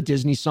straight from the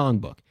Disney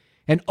songbook.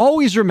 And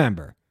always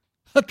remember,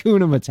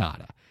 Hakuna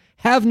Matata.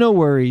 Have no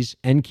worries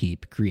and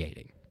keep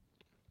creating.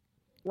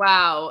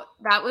 Wow,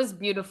 that was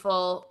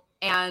beautiful.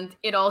 And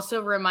it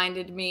also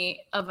reminded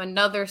me of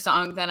another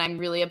song that I'm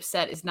really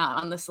upset is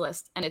not on this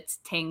list, and it's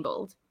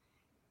Tangled.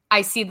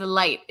 I See the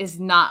Light is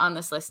not on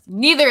this list.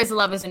 Neither is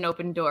Love is an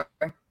Open Door.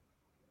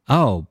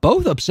 Oh,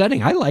 both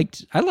upsetting. I like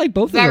both of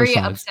those Very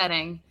songs.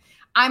 upsetting.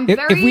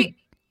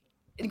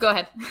 Go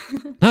ahead.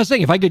 I was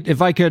saying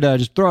if I could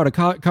just throw out a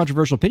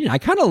controversial opinion, I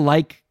kind of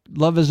like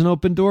Love is an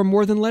Open Door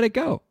more than Let It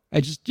Go.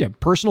 I just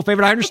personal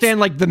favorite. I understand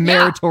like the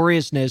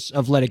meritoriousness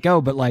of Let It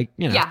Go, but like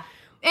Yeah.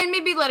 And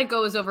maybe Let It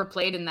Go is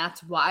overplayed and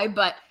that's why,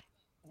 but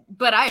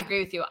I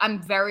agree with you.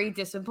 I'm very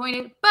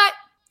disappointed, but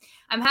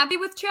I'm happy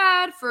with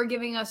Chad for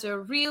giving us a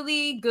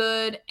really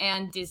good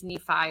and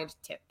Disney-fied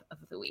tip of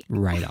the week.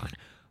 Right on.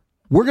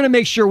 We're going to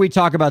make sure we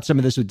talk about some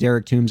of this with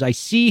Derek Toombs. I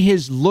see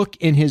his look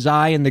in his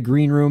eye in the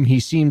green room. He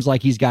seems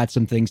like he's got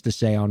some things to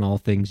say on all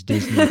things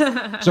Disney.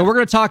 So we're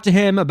going to talk to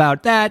him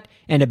about that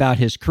and about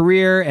his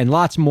career and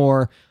lots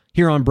more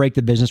here on Break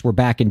the Business. We're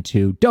back in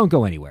 2. Don't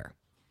go anywhere.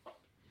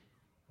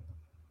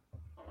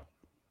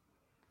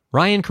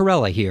 Ryan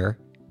Corella here.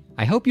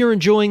 I hope you're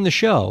enjoying the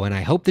show, and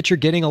I hope that you're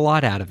getting a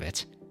lot out of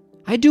it.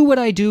 I do what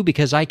I do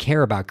because I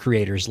care about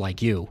creators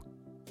like you.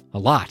 A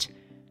lot.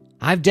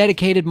 I've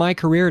dedicated my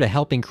career to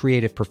helping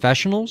creative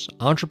professionals,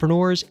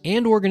 entrepreneurs,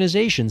 and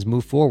organizations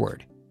move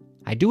forward.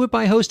 I do it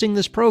by hosting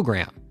this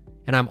program,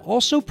 and I'm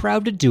also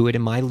proud to do it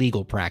in my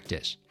legal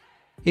practice.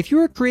 If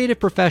you're a creative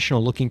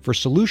professional looking for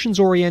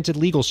solutions-oriented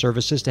legal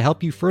services to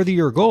help you further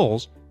your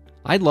goals,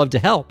 I'd love to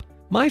help.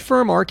 My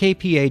firm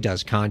RKPA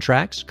does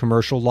contracts,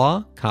 commercial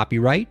law,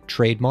 copyright,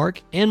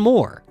 trademark, and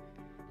more.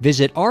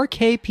 Visit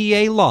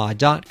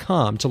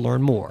rkpalaw.com to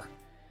learn more.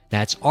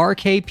 That's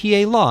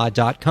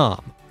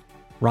rkpalaw.com.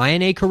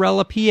 Ryan A.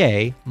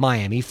 Corella, PA,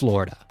 Miami,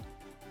 Florida.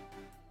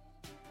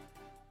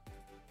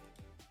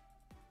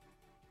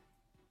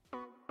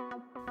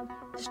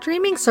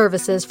 Streaming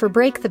services for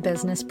Break the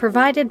Business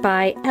provided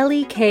by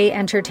LEK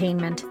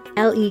Entertainment.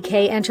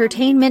 LEK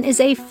Entertainment is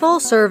a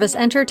full-service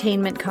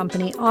entertainment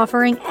company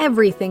offering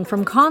everything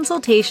from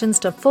consultations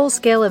to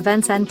full-scale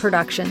events and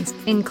productions,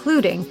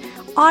 including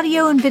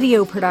audio and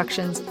video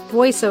productions,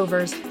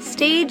 voiceovers,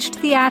 staged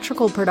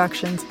theatrical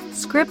productions,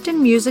 script and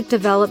music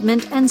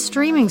development, and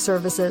streaming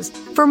services.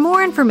 For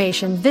more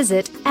information,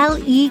 visit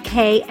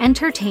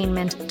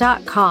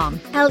lekentertainment.com.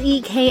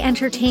 LEK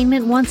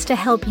Entertainment wants to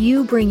help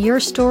you bring your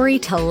story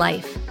to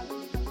life.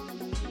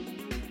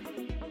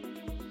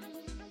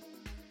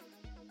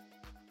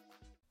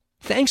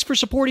 Thanks for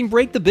supporting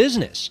Break the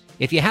Business.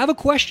 If you have a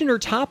question or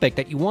topic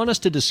that you want us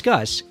to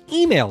discuss,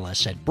 email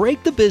us at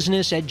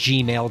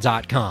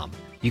breakthebusiness@gmail.com.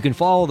 You can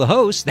follow the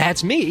host,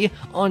 that's me,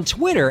 on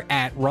Twitter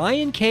at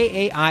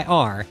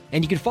RyanKAIR,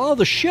 and you can follow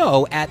the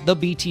show at the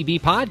BTB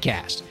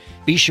Podcast.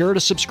 Be sure to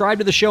subscribe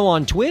to the show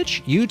on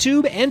Twitch,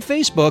 YouTube, and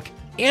Facebook,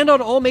 and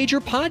on all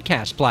major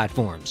podcast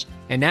platforms.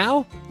 And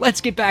now,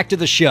 let's get back to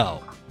the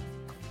show.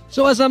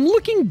 So as I'm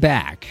looking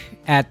back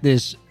at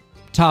this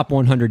top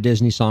 100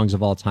 Disney songs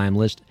of all time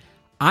list,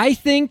 I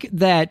think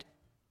that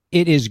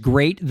it is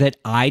great that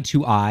Eye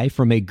to Eye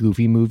from a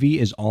Goofy movie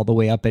is all the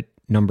way up at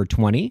number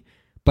 20.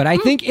 But I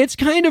think it's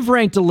kind of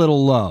ranked a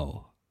little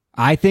low.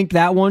 I think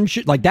that one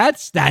should, like, have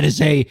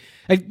you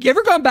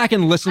ever gone back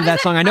and listened to that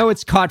song? I know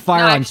it's caught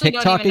fire on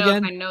TikTok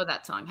again. I know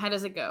that song. How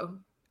does it go?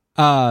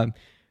 Bum,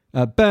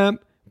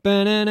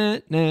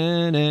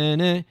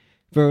 ba-na-na-na-na-na.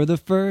 For the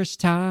first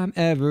time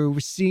ever, we're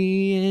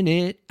seeing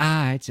it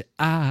eye to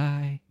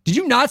eye. Did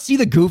you not see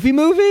the Goofy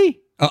movie?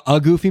 A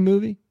Goofy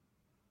movie?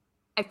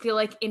 I feel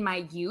like in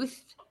my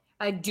youth,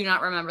 I do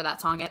not remember that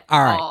song at all.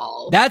 Right.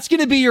 all. That's going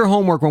to be your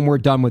homework when we're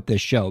done with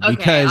this show. Okay,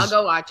 because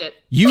I'll go watch it.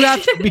 You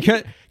have to,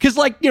 because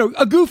like, you know,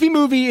 a Goofy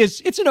movie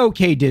it's an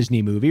okay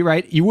Disney movie,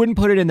 right? You wouldn't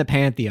put it in the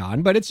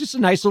pantheon, but it's just a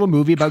nice little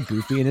movie about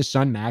Goofy and his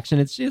son Max,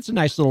 and it's a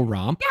nice little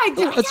romp.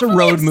 Yeah, it's a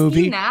road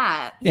movie.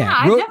 That.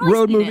 Yeah,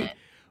 road movie. It.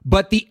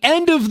 But the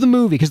end of the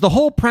movie, because the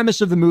whole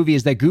premise of the movie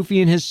is that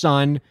Goofy and his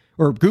son,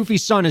 or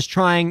Goofy's son is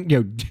trying,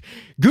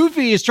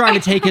 Goofy is trying to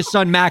take his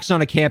son Max on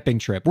a camping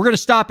trip. We're going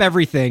to stop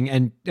everything,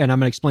 and I'm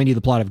going to explain to you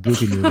the plot of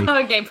Goofy movie.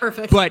 Okay,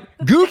 perfect. But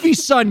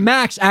Goofy's son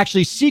Max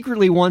actually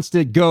secretly wants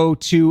to go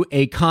to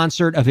a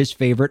concert of his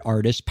favorite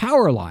artist,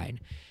 Powerline.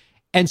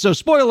 And so,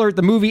 spoiler alert,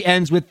 the movie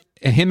ends with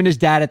him and his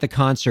dad at the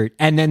concert.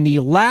 And then the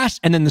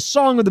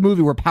song of the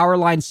movie where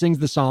Powerline sings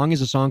the song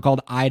is a song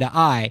called Eye to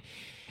Eye.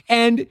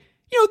 And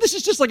this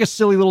is just like a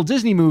silly little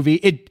Disney movie.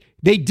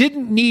 They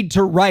didn't need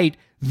to write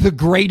the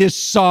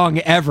greatest song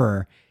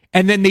ever,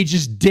 and then they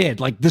just did.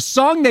 Like, the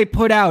song they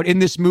put out in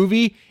this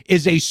movie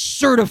is a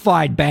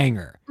certified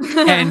banger.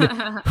 And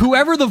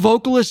whoever the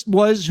vocalist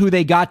was who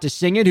they got to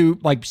sing it, who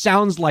like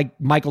sounds like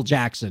Michael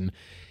Jackson,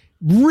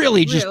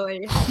 really just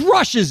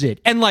crushes it.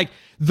 And like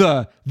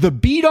the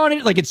beat on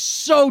it, like, it's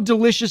so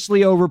deliciously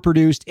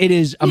overproduced. It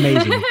is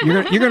amazing.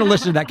 You're gonna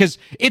listen to that because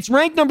it's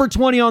ranked number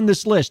 20 on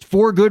this list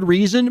for good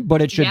reason,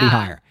 but it should be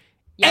higher.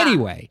 Yeah.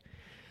 Anyway,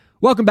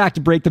 welcome back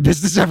to Break the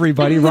Business,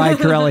 everybody. Ryan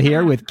Corella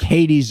here with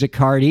Katie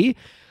Zaccardi.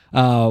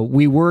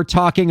 We were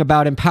talking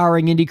about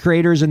empowering indie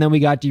creators, and then we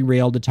got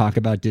derailed to talk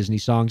about Disney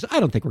songs. I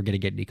don't think we're going to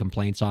get any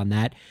complaints on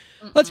that.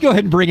 Let's go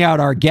ahead and bring out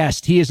our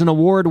guest. He is an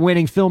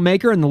award-winning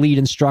filmmaker and the lead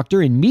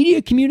instructor in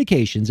media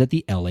communications at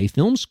the LA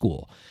Film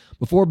School.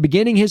 Before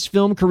beginning his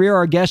film career,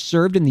 our guest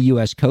served in the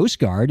U.S. Coast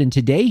Guard, and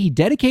today he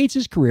dedicates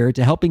his career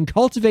to helping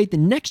cultivate the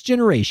next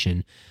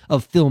generation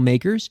of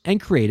filmmakers and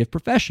creative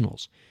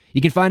professionals.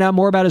 You can find out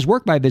more about his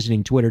work by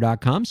visiting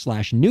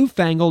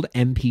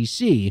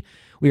twitter.com/newfangled_MPC.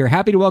 We are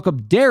happy to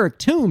welcome Derek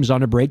Toombs on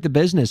to Break the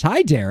Business.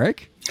 Hi,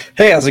 Derek.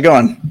 Hey, how's it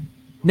going?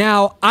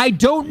 Now, I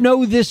don't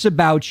know this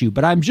about you,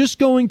 but I'm just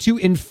going to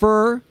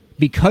infer,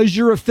 because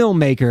you're a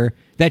filmmaker,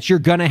 that you're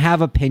going to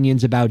have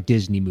opinions about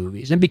Disney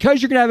movies. And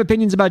because you're going to have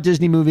opinions about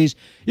Disney movies,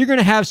 you're going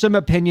to have some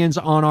opinions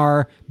on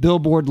our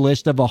Billboard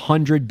list of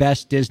 100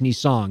 best Disney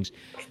songs.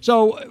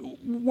 So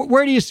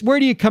where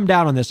do you come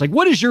down on this? Like,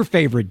 what is your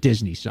favorite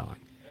Disney song?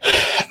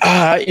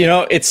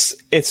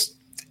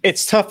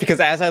 It's tough because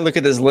as I look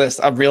at this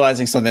list, I'm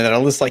realizing something, that a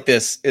list like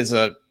this is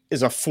a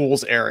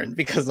fool's errand,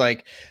 because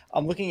like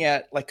I'm looking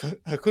at like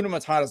Hakuna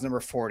Matata is number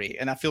 40,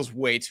 and that feels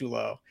way too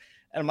low.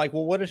 And I'm like,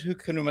 well, what did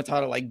Hakuna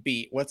Matata like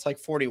beat? What's like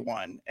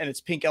 41? And it's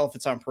Pink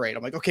Elephants on Parade.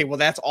 I'm like, okay, well,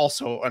 that's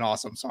also an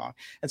awesome song.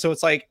 And so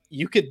it's like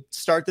you could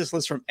start this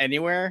list from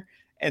anywhere,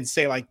 and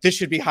say like this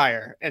should be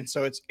higher. And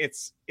so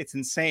it's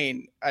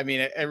insane. I mean,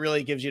 it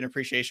really gives you an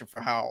appreciation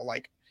for how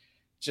like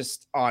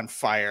just on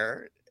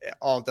fire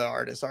all the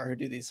artists are who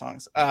do these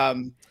songs.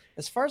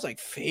 As far as like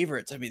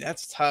favorites, I mean,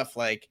 that's tough.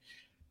 Like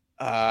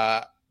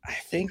I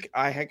think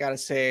I gotta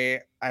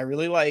say I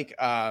really like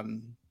oh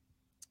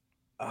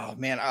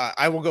man,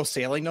 I Will Go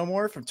Sailing No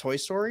More from Toy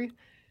Story.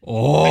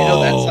 Oh, I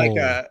know that's like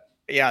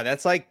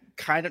that's like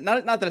kind of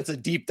not that it's a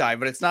deep dive,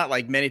 but it's not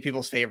like many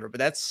people's favorite, but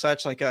that's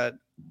such like an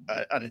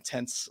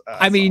intense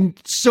I mean,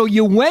 so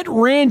you went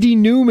Randy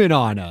Newman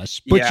on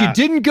us, but you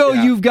didn't go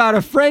You've Got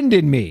a Friend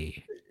in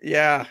Me.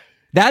 Yeah.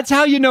 That's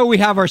how you know we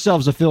have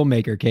ourselves a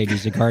filmmaker, Katie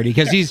Zaccardi,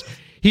 because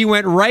he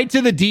went right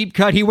to the deep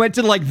cut. He went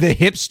to like the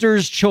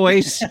hipster's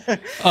choice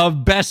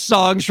of best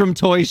songs from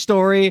Toy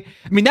Story.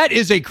 I mean, that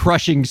is a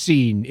crushing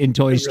scene in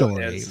Toy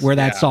Story where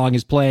that song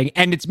is playing,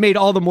 and it's made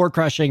all the more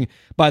crushing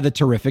by the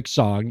terrific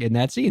song in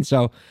that scene.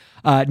 So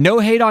no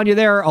hate on you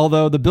there,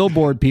 although the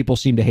Billboard people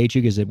seem to hate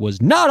you because it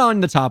was not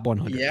on the top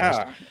 100.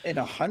 Yeah, in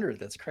 100.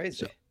 That's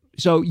crazy.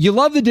 So you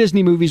love the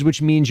Disney movies,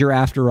 which means you're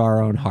after our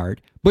own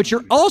heart, but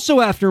you're also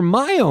after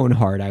my own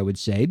heart, I would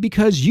say,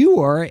 because you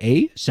are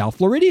a South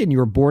Floridian. You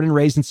were born and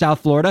raised in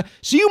South Florida.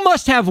 So you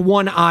must have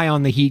one eye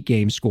on the Heat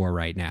game score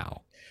right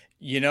now.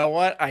 You know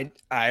what? I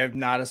am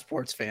not a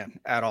sports fan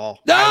at all.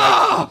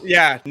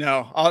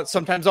 No!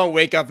 Sometimes I'll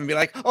wake up and be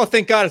like, oh,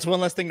 thank God it's one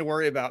less thing to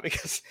worry about,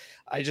 because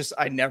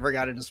I never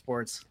got into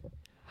sports.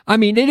 I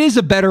mean, it is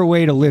a better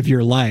way to live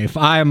your life.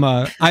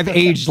 I've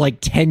aged like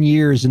 10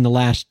 years in the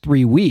last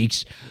 3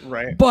 weeks.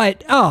 Right.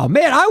 But, oh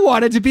man, I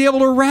wanted to be able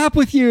to rap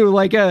with you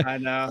like a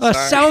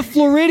South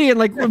Floridian.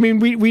 Like, I mean,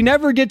 we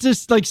never get to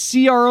like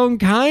see our own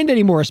kind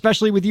anymore,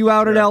 especially with you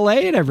out in LA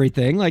and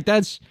everything. Like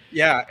that's.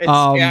 Yeah.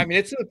 I mean,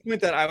 it's to the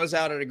point that I was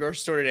out at a grocery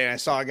store today and I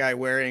saw a guy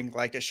wearing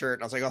like a shirt.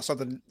 And I was like, oh,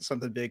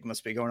 something big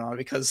must be going on,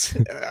 because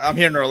I'm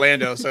here in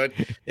Orlando. So,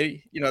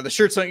 the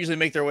shirts don't usually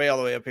make their way all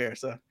the way up here.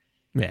 So.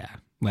 Yeah.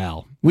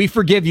 Well, we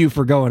forgive you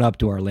for going up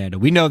to Orlando.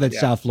 We know that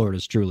South Florida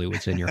is truly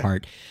what's in your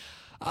heart.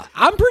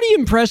 I'm pretty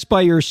impressed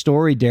by your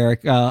story,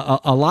 Derek.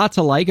 A lot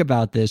to like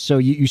about this. So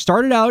you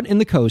started out in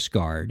the Coast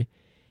Guard,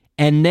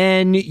 and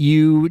then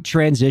you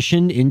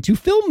transitioned into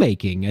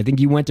filmmaking. I think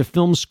you went to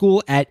film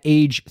school at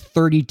age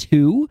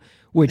 32,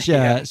 which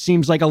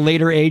seems like a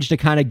later age to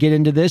kind of get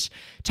into this.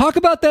 Talk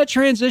about that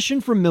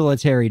transition from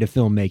military to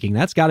filmmaking.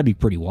 That's got to be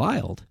pretty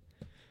wild.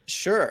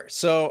 Sure.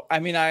 So, I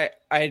mean,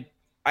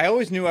 I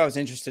always knew I was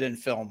interested in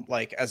film,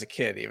 like as a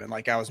kid, even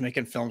like I was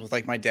making films with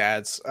like my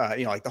dad's,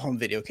 like the home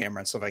video camera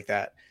and stuff like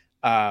that.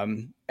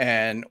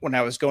 And when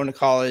I was going to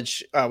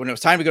college, when it was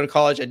time to go to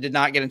college, I did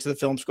not get into the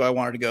film school I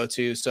wanted to go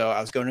to. So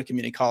I was going to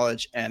community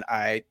college and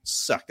I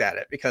sucked at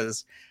it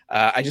because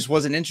I just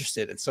wasn't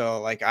interested. And so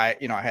like I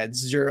had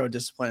zero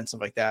discipline and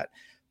stuff like that.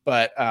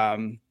 But,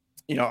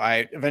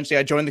 I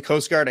eventually joined the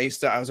Coast Guard.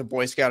 I was a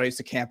Boy Scout. I used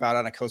to camp out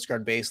on a Coast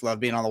Guard base,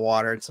 loved being on the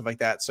water and stuff like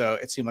that. So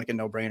it seemed like a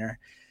no-brainer.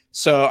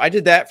 So I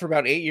did that for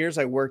about 8 years.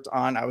 I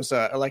was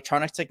an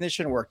electronics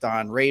technician, worked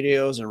on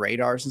radios and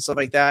radars and stuff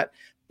like that.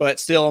 But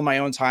still in my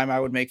own time, I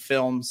would make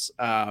films.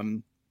 I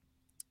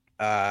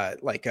made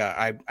like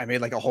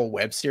a whole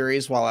web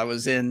series while I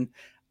was in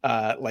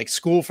like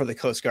school for the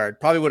Coast Guard.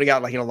 Probably would have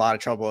got like in a lot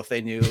of trouble if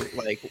they knew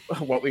like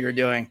what we were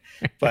doing.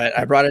 But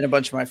I brought in a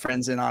bunch of my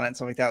friends in on it and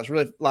stuff like that. It was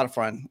really a lot of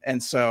fun.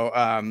 And so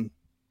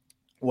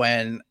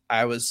when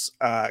I was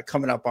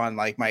coming up on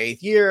like my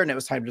 8th year and it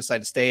was time to decide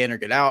to stay in or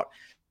get out,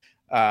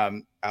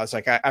 I was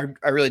like, I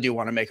really do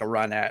want to make a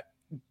run at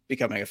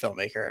becoming a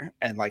filmmaker.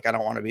 And like, I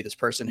don't want to be this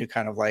person who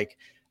kind of like,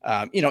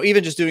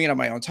 even just doing it on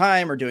my own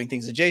time or doing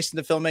things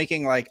adjacent to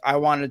filmmaking. Like I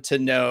wanted to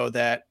know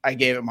that I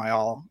gave it my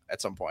all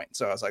at some point.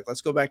 So I was like,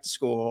 let's go back to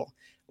school.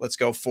 Let's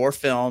go for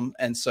film.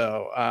 And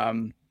so,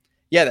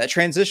 that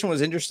transition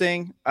was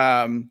interesting.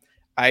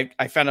 I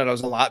found out I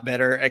was a lot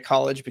better at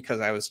college because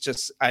I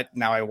was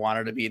I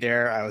wanted to be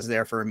there. I was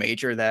there for a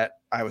major that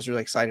I was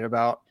really excited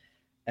about.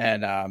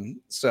 And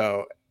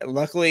so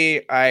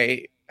luckily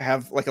I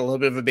have like a little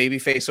bit of a baby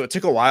face. So it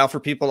took a while for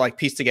people like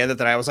piece together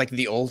that I was like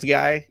the old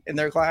guy in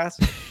their class.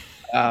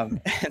 And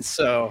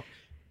so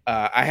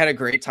I had a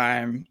great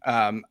time.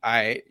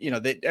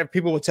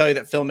 People will tell you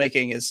that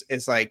filmmaking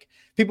is like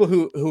people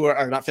who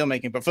are not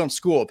filmmaking, but film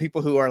school,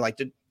 people who are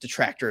like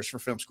detractors for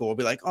film school will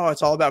be like, oh,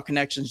 it's all about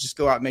connections. Just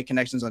go out and make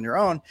connections on your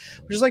own,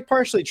 which is like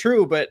partially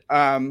true. But,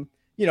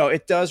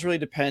 it does really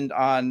depend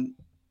on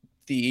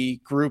the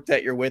group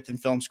that you're with in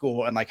film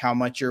school and like how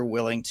much you're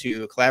willing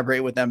to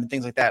collaborate with them and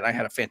things like that. And I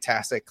had a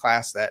fantastic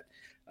class that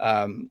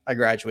I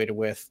graduated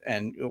with,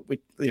 and we,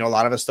 a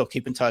lot of us still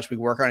keep in touch. We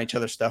work on each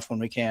other's stuff when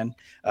we can,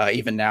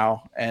 even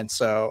now. And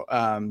so,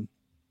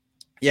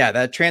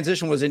 that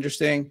transition was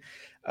interesting.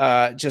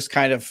 Just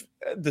kind of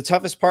the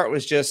toughest part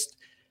was just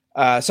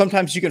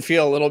sometimes you can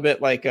feel a little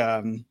bit like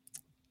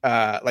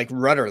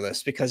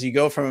rudderless because you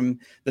go from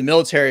the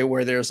military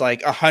where there's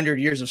like 100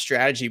 years of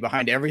strategy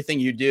behind everything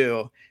you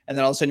do. And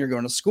then all of a sudden you're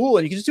going to school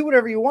and you can just do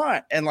whatever you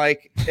want. And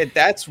like,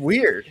 that's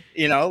weird,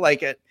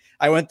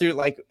 I went through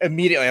like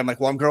immediately, I'm like,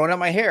 well, I'm growing out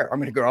my hair. I'm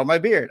going to grow out my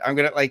beard. I'm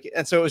going to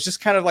and so it was just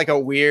kind of like a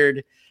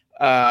weird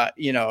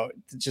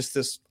just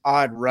this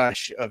odd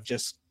rush of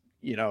just,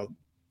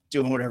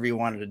 doing whatever you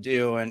wanted to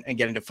do and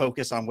getting to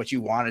focus on what you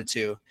wanted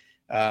to.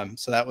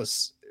 So that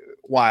was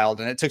wild.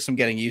 And it took some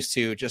getting used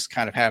to, just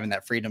kind of having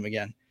that freedom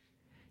again.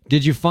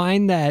 Did you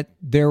find that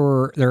there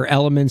are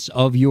elements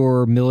of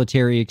your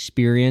military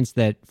experience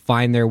that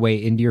find their way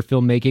into your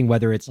filmmaking,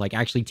 whether it's like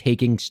actually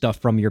taking stuff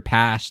from your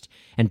past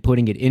and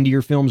putting it into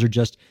your films, or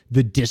just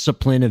the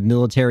discipline of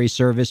military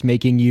service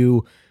making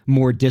you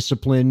more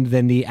disciplined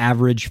than the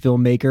average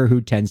filmmaker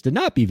who tends to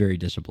not be very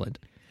disciplined?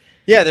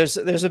 Yeah, there's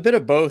a bit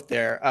of both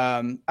there.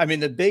 I mean,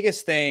 the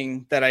biggest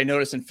thing that I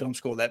noticed in film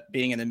school that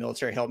being in the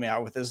military helped me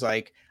out with is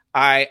like,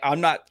 I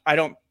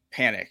don't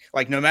panic.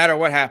 Like, no matter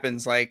what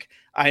happens, like,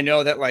 I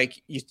know that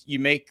like you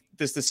make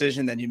this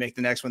decision, then you make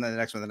the next one, then the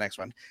next one, the next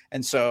one.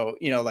 And so,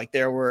 like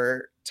there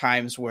were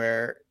times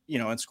where,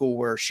 in school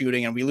we're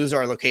shooting and we lose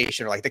our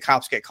location, or like the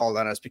cops get called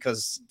on us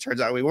because it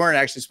turns out we weren't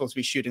actually supposed to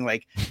be shooting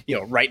like,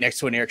 right next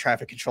to an air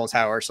traffic control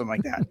tower or something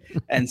like that.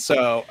 And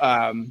so,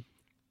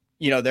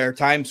 there are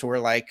times where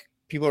like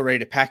people are ready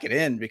to pack it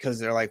in because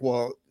they're like,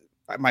 well,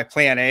 my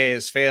plan A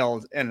has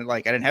failed and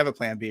like I didn't have a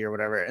plan B or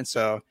whatever. And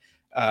so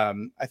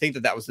I think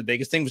that was the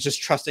biggest thing, was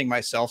just trusting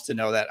myself to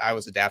know that I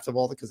was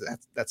adaptable, because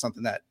that's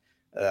something that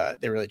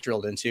they really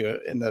drilled into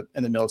in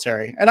the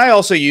military. And I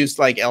also used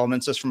like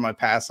elements just from my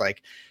past.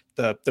 Like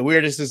the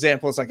weirdest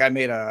example is like I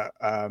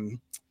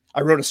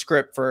wrote a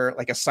script for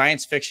like a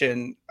science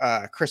fiction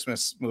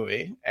Christmas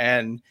movie,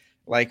 and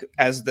like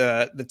as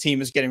the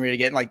team is getting ready to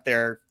get in like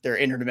their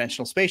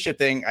interdimensional spaceship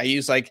thing, I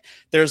use like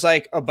there's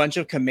like a bunch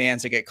of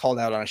commands that get called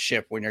out on a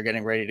ship when you're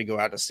getting ready to go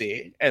out to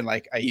sea, and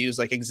like I use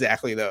like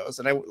exactly those.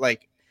 And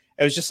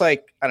it was just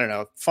like, I don't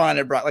know, fun.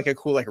 It brought like a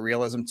cool like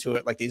realism to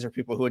it. Like these are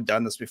people who had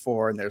done this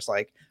before, and there's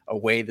like a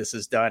way this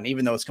is done,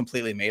 even though it's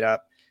completely made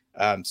up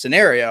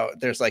scenario.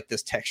 There's like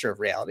this texture of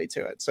reality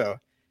to it. So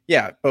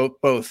yeah,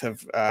 both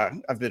have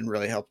I've been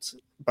really helped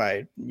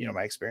by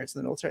my experience in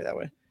the military that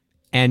way.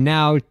 And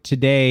now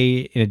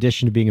today, in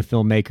addition to being a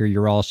filmmaker,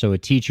 you're also a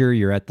teacher.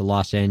 You're at the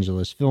Los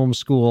Angeles Film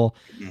School.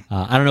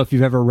 I don't know if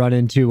you've ever run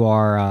into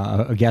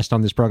a guest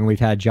on this program. We've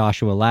had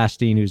Joshua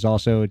Lastine, who's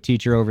also a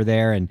teacher over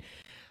there. And,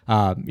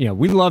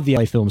 we love the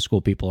LA Film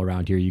School people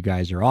around here. You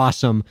guys are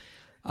awesome.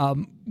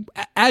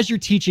 As you're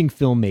teaching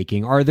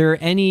filmmaking,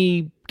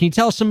 can you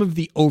tell us some of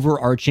the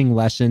overarching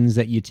lessons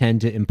that you tend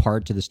to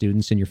impart to the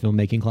students in your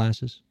filmmaking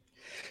classes?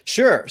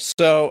 Sure.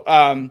 So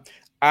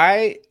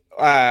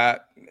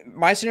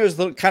my scenario is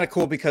kind of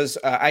cool because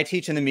I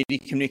teach in the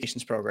media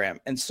communications program.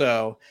 And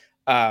so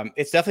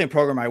it's definitely a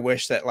program I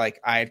wish that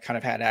like I had kind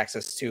of had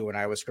access to when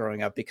I was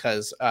growing up,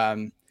 because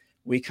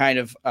we kind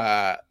of,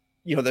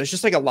 there's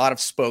just like a lot of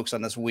spokes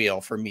on this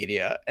wheel for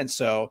media. And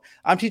so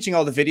I'm teaching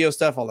all the video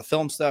stuff, all the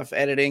film stuff,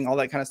 editing, all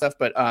that kind of stuff.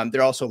 But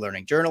they're also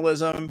learning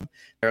journalism.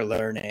 They're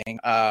learning,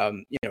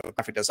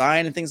 graphic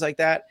design and things like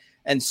that.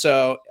 And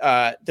so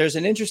there's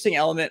an interesting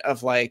element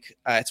of like,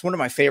 it's one of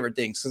my favorite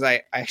things, because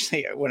I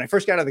actually, when I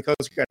first got out of the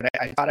Coast Guard,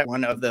 I taught at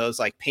one of those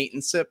like paint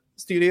and sip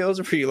studios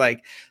where you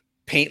like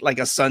paint like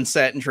a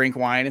sunset and drink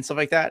wine and stuff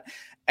like that.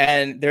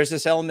 And there's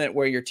this element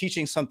where you're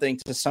teaching something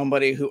to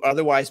somebody who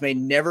otherwise may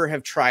never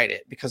have tried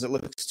it because it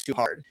looks too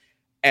hard.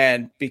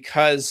 And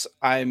because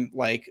I'm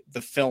like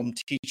the film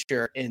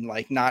teacher in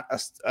like not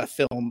a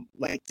film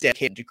like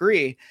dedicated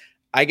degree,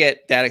 I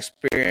get that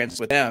experience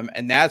with them,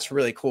 and that's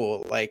really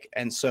cool. Like,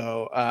 and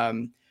so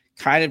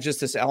kind of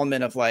just this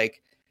element of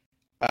like,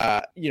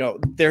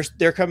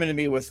 they're coming to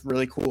me with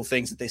really cool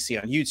things that they see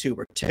on YouTube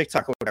or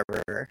TikTok or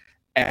whatever.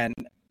 And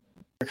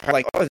they're kind of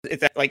like, oh, is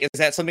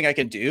that something I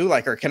can do?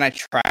 Like, or can I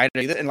try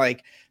to do that? And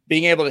like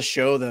being able to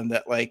show them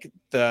that like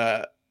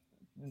the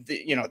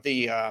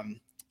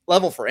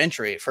level for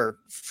entry for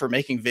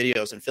making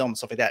videos and film and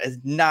stuff like that is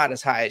not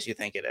as high as you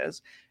think it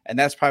is. And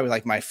that's probably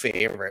like my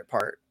favorite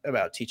part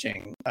about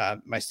teaching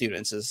my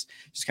students, is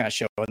just kind of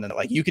showing them that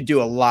like you could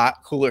do a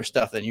lot cooler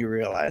stuff than you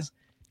realize.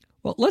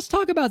 Well, let's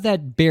talk about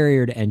that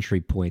barrier to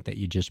entry point that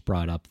you just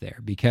brought up there,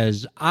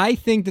 because I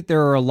think that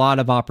there are a lot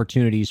of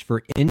opportunities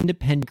for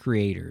independent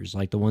creators,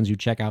 like the ones who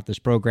check out this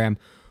program,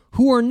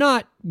 who are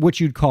not what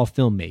you'd call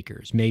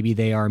filmmakers. Maybe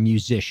they are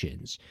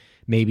musicians.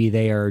 Maybe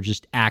they are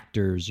just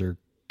actors or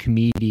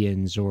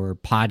comedians or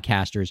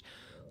podcasters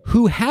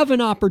who have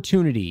an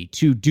opportunity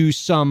to do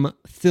some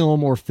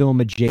film or film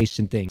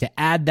adjacent thing, to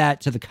add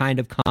that to the kind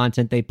of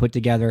content they put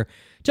together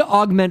to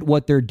augment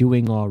what they're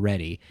doing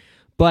already.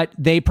 But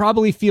they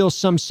probably feel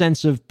some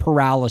sense of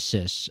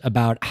paralysis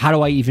about, how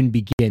do I even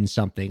begin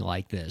something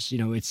like this?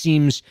 It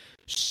seems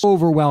so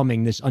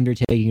overwhelming, this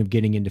undertaking of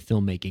getting into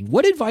filmmaking.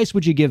 What advice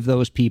would you give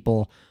those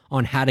people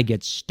on how to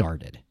get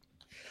started?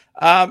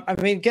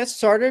 Get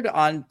started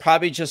on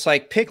probably just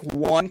like pick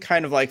one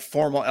kind of like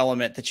formal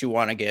element that you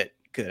want to get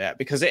good at,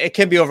 because it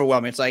can be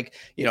overwhelming. It's like,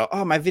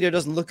 oh, my video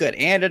doesn't look good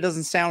and it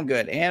doesn't sound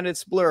good and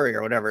it's blurry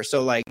or whatever.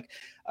 So like,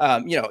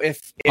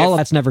 if all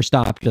that's never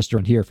stopped just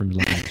around here from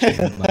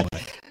looking.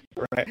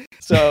 Right.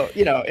 So,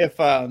 if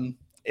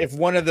if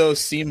one of those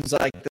seems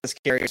like the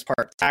scariest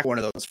part, tackle one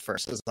of those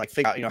first. Is like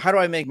figure out, how do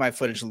I make my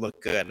footage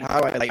look good? How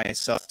do I like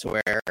myself to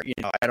where,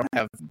 I don't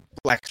have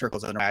black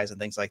circles under my eyes and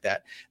things like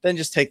that. Then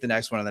just take the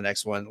next one and the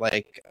next one.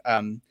 Like,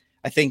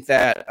 I think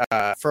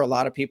that for a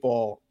lot of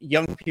people,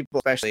 young people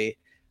especially,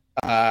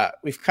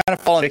 we've kind of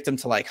fallen victim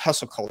to like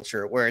hustle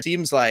culture, where it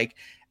seems like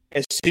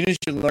as soon as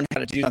you learn how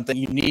to do something,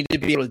 you need to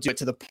be able to do it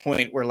to the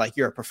point where like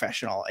you're a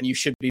professional and you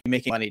should be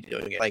making money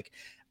doing it. Like,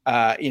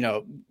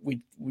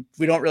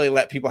 we don't really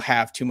let people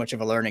have too much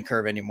of a learning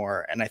curve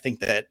anymore. And I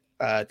think that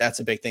that's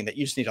a big thing that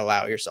you just need to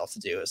allow yourself to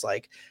do, is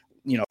like,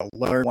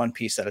 learn one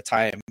piece at a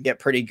time, get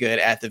pretty good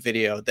at the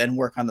video, then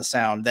work on the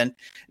sound, and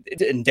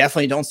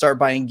definitely don't start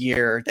buying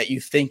gear that you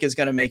think is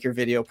going to make your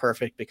video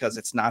perfect, because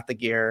it's not the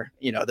gear.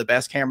 The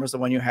best camera is the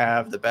one you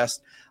have, the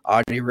best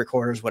audio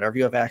recorders, whatever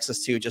you have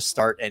access to, just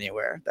start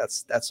anywhere.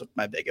 That's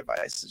my big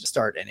advice, is just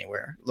start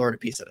anywhere, learn a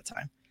piece at a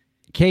time.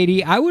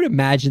 Katie, I would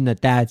imagine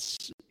that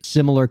that's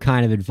similar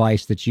kind of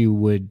advice that you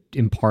would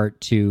impart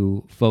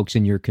to folks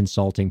in your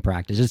consulting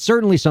practice. It's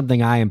certainly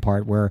something I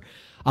impart, where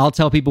I'll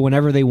tell people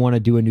whenever they want to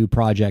do a new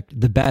project,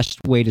 the best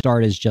way to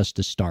start is just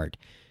to start.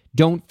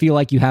 Don't feel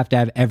like you have to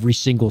have every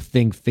single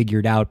thing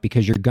figured out,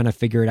 because you're going to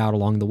figure it out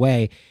along the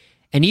way.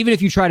 And even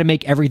if you try to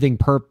make everything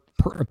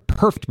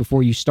perfect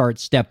before you start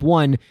step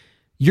one,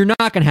 you're not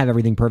going to have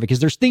everything perfect, because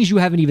there's things you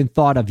haven't even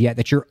thought of yet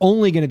that you're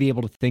only going to be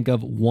able to think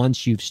of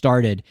once you've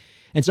started.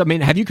 And so,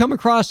 have you come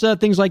across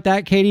things like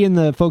that, Katie, and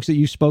the folks that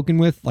you've spoken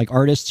with, like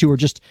artists who are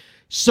just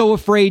so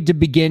afraid to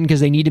begin because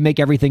they need to make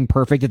everything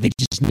perfect that they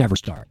just never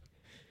start?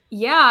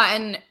 Yeah,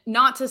 and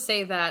not to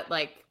say that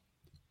like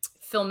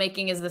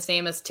filmmaking is the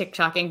same as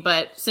TikToking,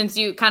 but since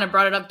you kind of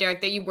brought it up,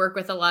 Derek, that you work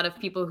with a lot of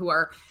people who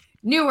are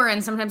newer,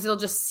 and sometimes they'll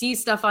just see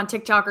stuff on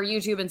TikTok or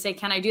YouTube and say,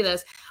 can I do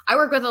this? I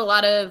work with a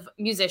lot of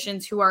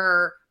musicians who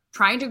are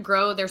trying to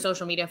grow their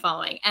social media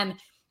following. And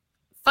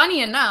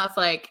funny enough,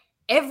 like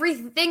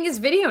everything is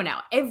video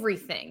now,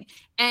 everything.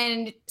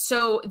 And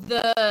so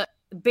the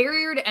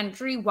barrier to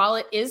entry, while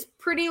it is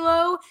pretty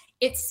low,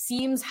 it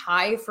seems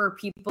high for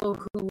people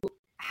who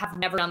have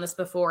never done this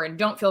before and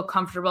don't feel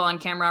comfortable on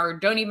camera, or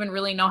don't even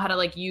really know how to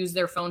like use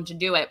their phone to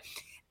do it.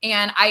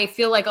 And I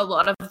feel like a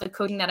lot of the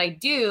coaching that I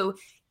do,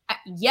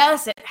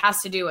 yes, it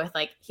has to do with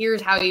like,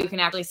 here's how you can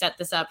actually set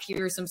this up.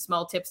 Here's some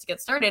small tips to get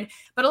started.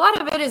 But a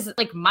lot of it is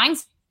like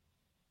mindset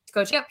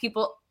coaching, get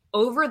people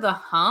over the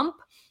hump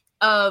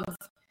of,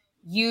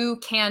 you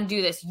can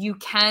do this. You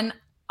can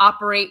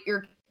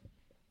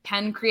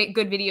can create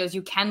good videos.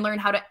 You can learn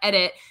how to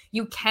edit.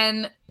 You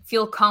can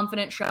feel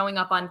confident showing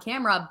up on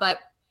camera. But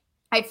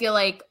I feel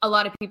like a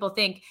lot of people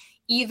think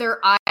either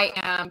I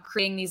am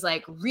creating these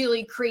like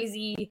really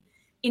crazy,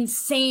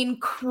 insane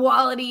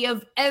quality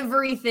of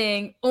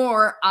everything,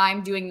 or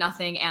I'm doing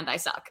nothing and I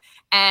suck.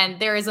 And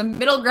there is a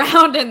middle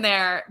ground in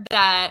there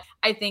that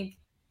I think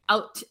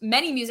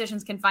many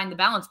musicians can find the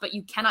balance, but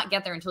you cannot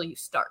get there until you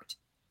start.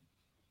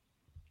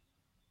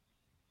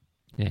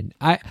 And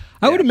I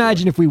would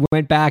imagine if we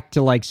went back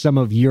to like some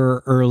of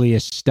your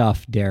earliest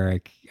stuff,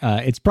 Derek,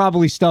 it's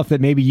probably stuff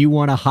that maybe you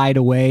want to hide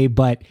away,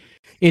 but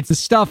it's the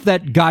stuff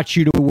that got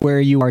you to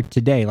where you are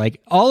today. Like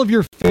all of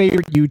your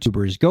favorite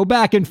YouTubers, go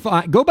back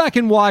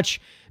and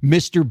watch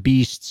Mr.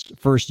 Beast's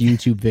first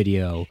YouTube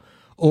video,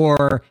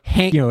 or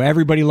Hank.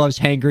 Everybody loves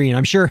Hank Green.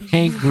 I'm sure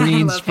Hank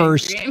Green's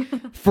first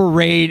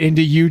foray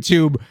into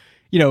YouTube,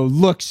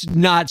 looks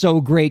not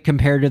so great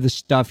compared to the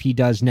stuff he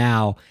does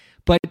now.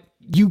 But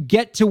you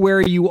get to where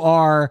you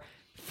are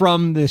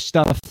from the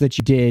stuff that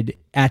you did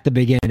at the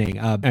beginning.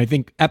 I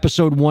think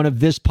episode 1 of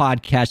this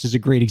podcast is a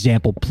great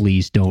example.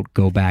 Please don't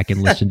go back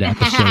and listen to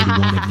episode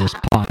 1 of this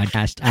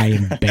podcast. I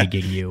am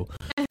begging you.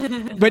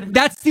 But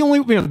that's the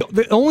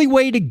only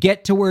way to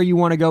get to where you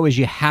want to go is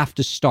you have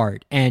to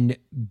start and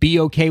be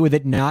okay with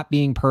it not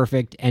being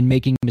perfect and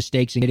making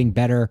mistakes and getting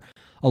better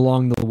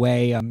along the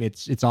way.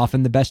 It's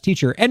often the best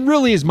teacher. And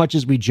really, as much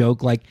as we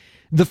joke, like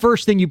the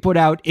first thing you put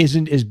out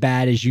isn't as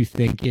bad as you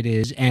think it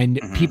is. And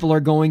people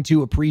are going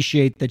to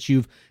appreciate that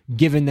you've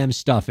given them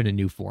stuff in a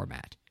new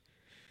format.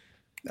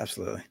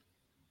 Absolutely.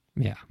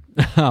 Yeah.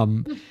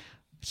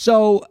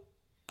 So,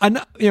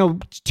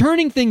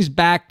 turning things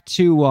back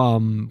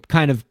to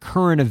kind of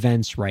current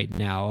events right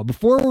now,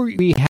 before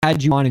we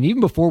had you on, and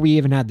even before we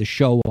even had the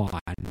show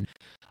on,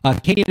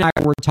 Katie and I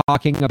were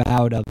talking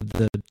about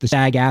the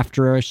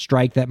SAG-AFTRA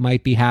strike that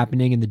might be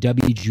happening and the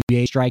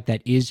WGA strike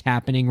that is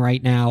happening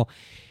right now,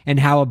 and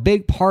how a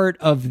big part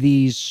of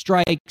these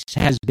strikes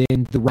has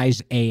been the rise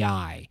of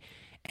AI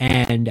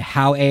and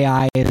how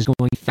AI is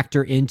going to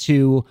factor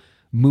into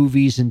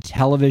movies and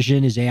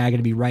television. Is AI going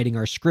to be writing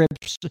our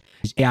scripts?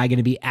 Is AI going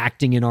to be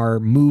acting in our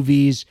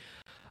movies?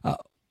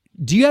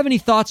 Do you have any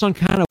thoughts on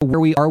kind of where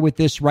we are with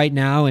this right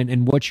now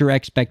and what your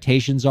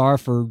expectations are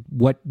for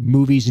what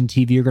movies and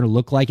TV are going to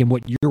look like and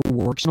what your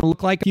work's going to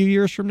look like a few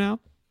years from now?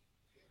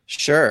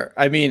 Sure.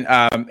 I mean,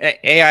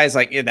 AI is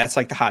that's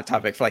like the hot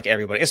topic for like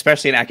everybody,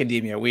 especially in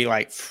academia. We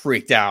like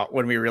freaked out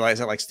when we realized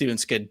that like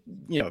students could,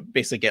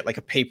 basically get like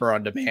a paper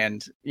on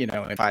demand,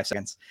 in 5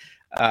 seconds.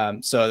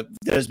 So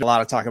there's been a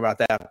lot of talk about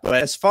that.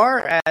 But as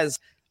far as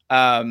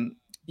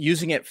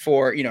using it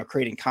for,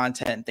 creating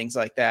content and things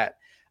like that.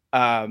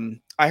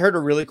 I heard a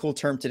really cool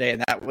term today,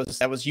 and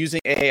that was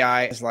using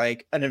AI as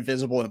like an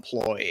invisible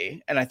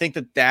employee. And I think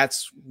that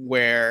that's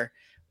where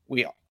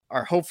we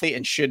are hopefully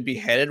and should be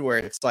headed, where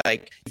it's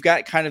like you've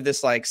got kind of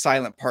this like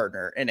silent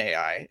partner in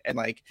AI, and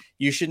like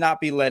you should not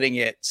be letting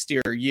it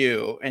steer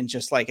you and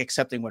just like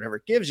accepting whatever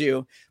it gives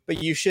you,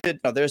 but you should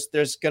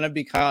there's going to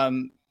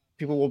become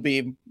people will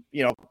be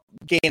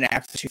gain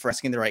access to for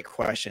asking the right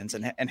questions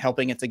and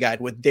helping it to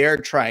guide what they're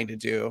trying to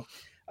do,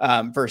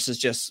 versus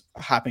just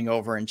hopping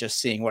over and just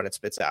seeing what it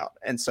spits out.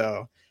 And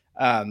so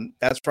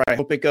that's where I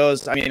hope it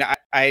goes. I mean,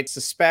 I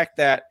suspect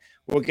that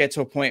we'll get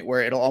to a point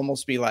where it'll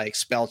almost be like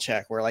spell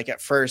check, where like at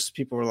first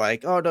people were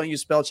like, oh, don't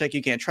use spell check,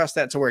 you can't trust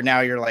that, to where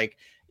now you're like,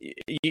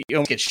 you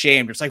don't get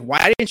shamed. It's like,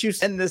 why didn't you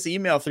send this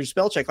email through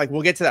spell check? Like,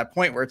 we'll get to that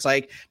point where it's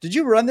like, did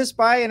you run this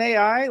by an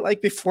AI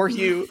like before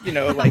you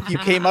like you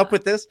came up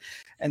with this?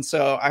 And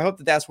so I hope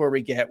that that's where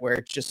we get, where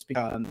it just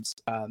becomes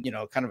kind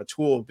of a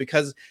tool,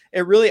 because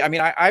it really, I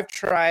mean, I've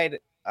tried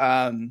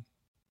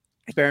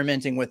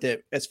experimenting with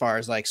it as far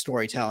as like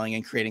storytelling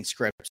and creating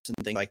scripts and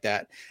things like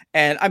that.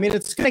 And I mean,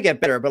 it's going to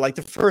get better, but like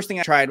the first thing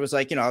I tried was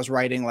like, I was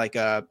writing like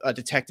a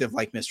detective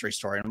like mystery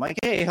story. And I'm like,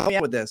 hey, help me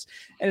out with this.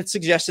 And it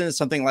suggested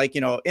something like,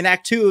 in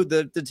Act 2,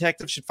 the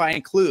detective should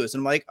find clues.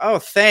 And I'm like, oh,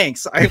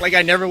 thanks.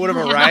 I never would have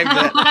arrived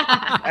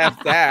at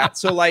that.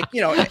 So like,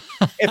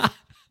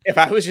 if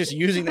I was just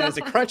using that as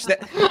a crutch,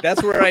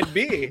 that's where I'd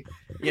be,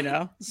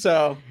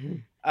 So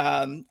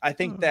I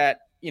think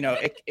that,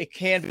 it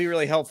can be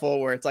really helpful,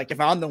 where it's like,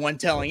 if I'm the one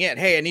telling it,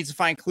 hey, it needs to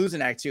find clues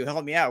in Act 2,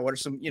 help me out. What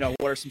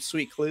are some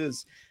sweet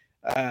clues?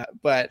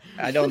 But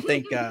I don't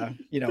think,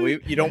 you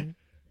don't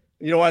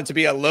want it to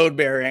be a load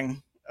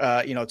bearing,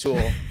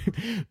 tool.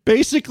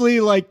 Basically,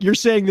 like you're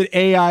saying that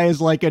AI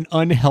is like an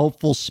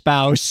unhelpful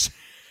spouse.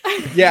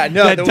 Yeah,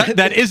 no,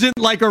 that isn't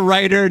like a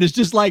writer, and it's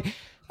just like,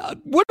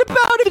 what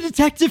about if a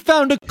detective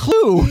found a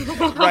clue?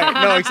 Right.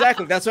 No,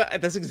 exactly. That's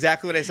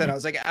exactly what I said. I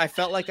was like, I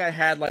felt like I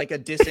had like a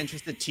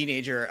disinterested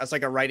teenager as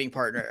like a writing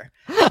partner.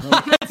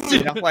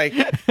 Like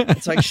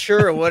it's like,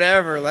 sure,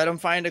 whatever. Let him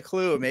find a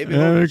clue. Maybe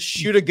he'll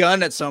shoot a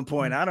gun at some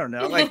point. I don't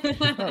know. Like,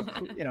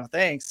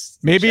 thanks.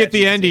 Maybe at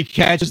the end he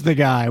catches the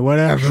guy.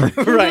 Whatever.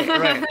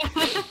 Right.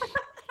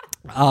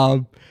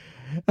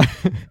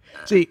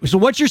 See, so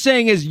what you're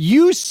saying is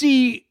you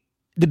see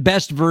the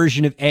best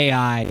version of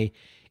AI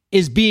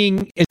is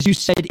being, as you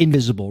said,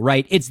 invisible,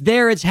 right? It's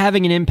there, it's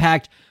having an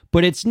impact,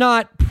 but it's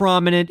not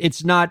prominent.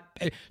 It's not,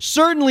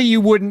 certainly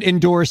you wouldn't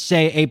endorse,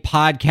 say, a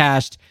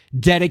podcast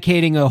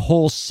dedicating a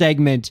whole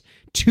segment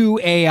to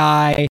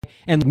AI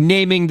and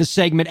naming the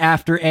segment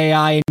after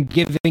AI and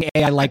giving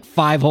AI like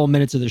 5 whole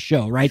minutes of the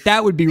show, right?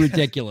 That would be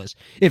ridiculous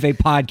if a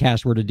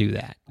podcast were to do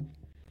that.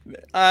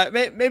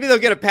 Maybe they'll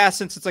get a pass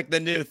since it's like the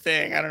new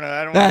thing. I don't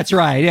know. That's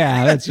right.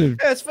 Yeah, that's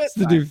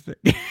the new thing.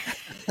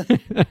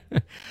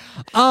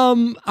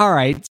 All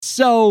right.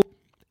 So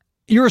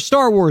you're a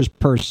Star Wars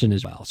person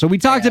as well. So we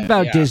talked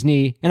about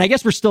Disney, and I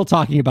guess we're still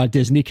talking about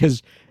Disney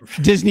because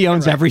Disney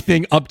owns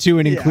everything up to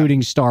and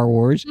including Star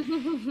Wars.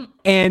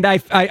 And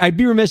I'd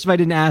be remiss if I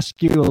didn't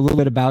ask you a little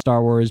bit about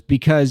Star Wars,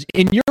 because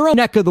in your own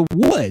neck of the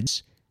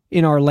woods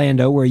in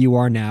Orlando, where you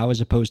are now,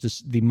 as opposed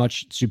to the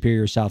much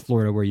superior South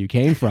Florida where you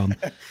came from,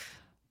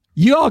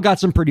 you all got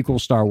some pretty cool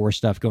Star Wars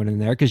stuff going in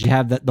there, because you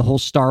have the whole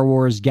Star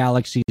Wars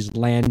Galaxy's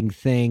Landing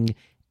thing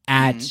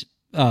at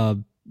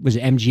was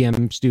it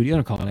MGM Studio? I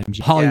don't call it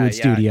MGM. Hollywood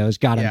Studios.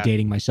 God, I'm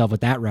dating myself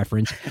with that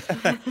reference.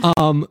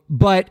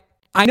 But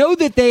I know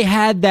that they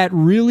had that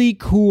really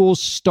cool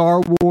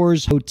Star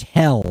Wars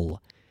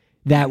hotel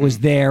that was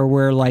there,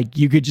 where like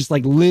you could just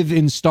like live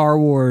in Star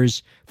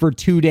Wars for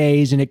 2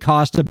 days, and it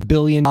cost $1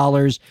 billion.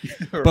 Right.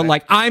 But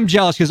like, I'm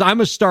jealous because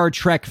I'm a Star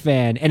Trek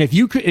fan, and if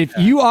you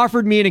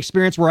offered me an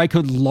experience where I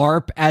could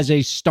LARP as a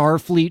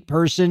Starfleet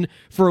person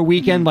for a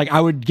weekend, like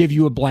I would give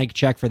you a blank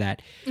check for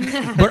that.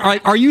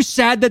 But are you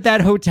sad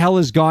that hotel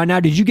is gone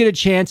now? Did you get a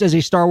chance as a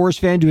Star Wars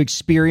fan to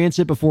experience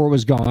it before it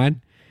was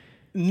gone?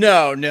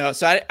 No.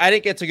 So I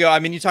didn't get to go. I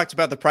mean, you talked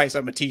about the price.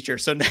 I'm a teacher,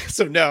 so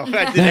no,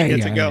 I didn't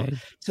get to go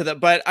to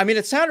that. But I mean,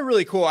 it sounded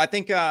really cool. I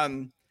think we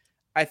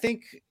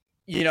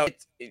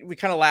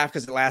kind of laugh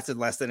because it lasted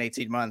less than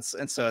 18 months,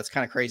 and so it's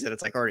kind of crazy that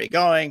it's like already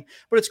going.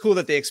 But it's cool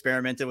that they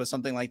experimented with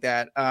something like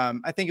that.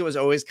 I think it was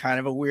always kind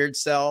of a weird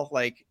sell.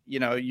 Like,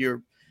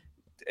 you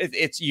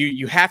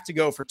have to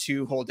go for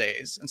 2 whole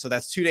days, and so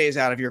that's 2 days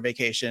out of your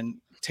vacation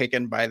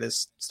taken by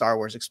this Star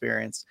Wars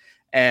experience.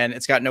 And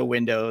it's got no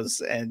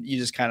windows, and you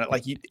just kind of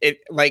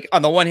like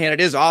on the one hand,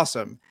 it is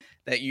awesome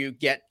that you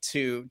get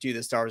to do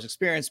the Star Wars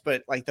experience,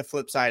 but like the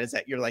flip side is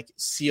that you're like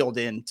sealed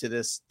into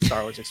this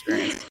Star Wars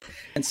experience.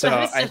 And so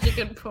that is such a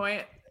good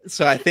point.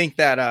 So I think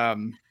that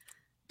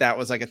that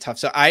was like a tough.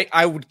 So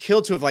I would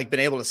kill to have like been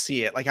able to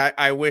see it. Like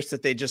I wish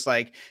that they just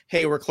like,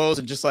 hey, we're closed,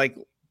 and just like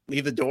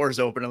leave the doors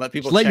open and let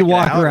people let you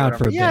walk around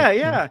for a bit.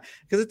 Yeah.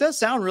 Because it does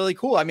sound really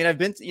cool. I mean, I've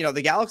been to,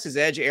 the Galaxy's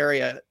Edge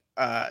area,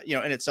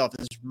 in itself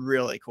is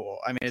really cool.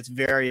 I mean, it's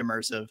very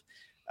immersive.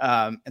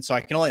 And so I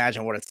can only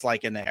imagine what it's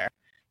like in there.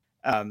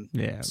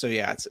 So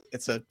yeah,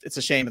 it's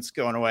a shame it's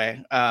going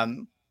away.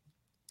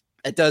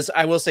 It does.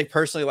 I will say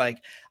personally,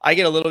 like I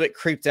get a little bit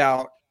creeped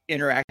out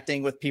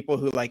interacting with people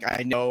who like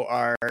I know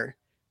are,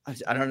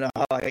 I don't know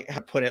how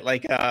to put it,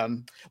 like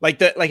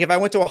if I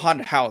went to a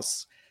haunted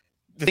house,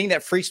 the thing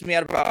that freaks me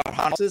out about haunted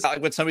houses is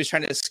like when somebody's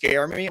trying to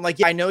scare me. I'm like,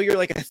 yeah, I know you're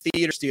like a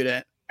theater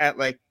student at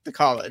like the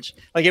college.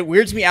 Like it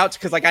weirds me out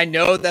because like I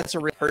know that's a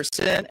real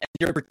person and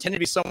you're pretending to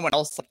be someone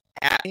else like,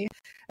 at me,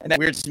 and that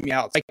weirds me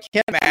out. So I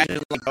can't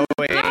imagine like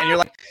going and you're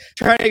like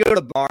trying to go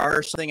to the bar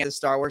or something at a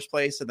Star Wars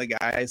place, and the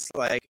guy's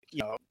like,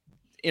 you know,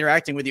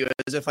 interacting with you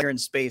as if like you're in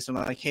space. I'm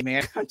like, hey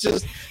man, I'm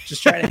just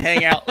trying to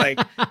hang out. Like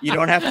you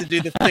don't have to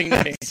do the thing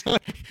to me.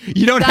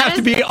 You don't have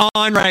to be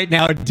on right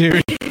now,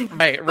 dude.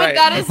 Right. But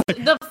that is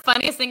the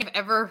funniest thing I've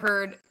ever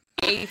heard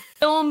a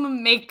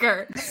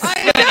filmmaker.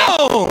 I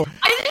know.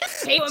 I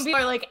just hate when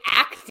people are like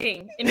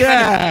acting.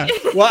 Yeah.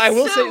 Well, I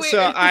will say weird.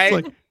 so.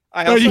 I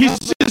Oh, also he's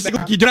just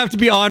like, you don't have to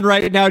be on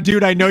right now,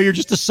 dude. I know you're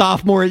just a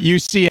sophomore at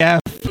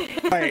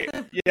UCF. right.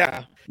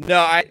 Yeah. No,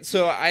 I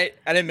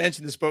didn't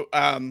mention this, but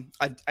I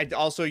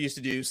also used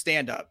to do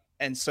stand up,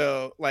 and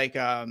so like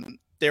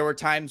there were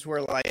times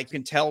where like you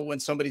can tell when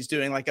somebody's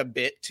doing like a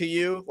bit to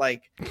you,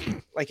 like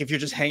if you're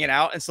just hanging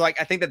out, and so like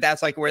I think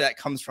that's like where that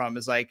comes from,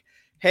 is like,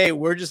 hey,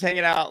 we're just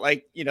hanging out,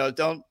 like, you know,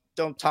 don't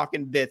talk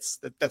in bits.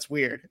 That's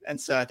weird, and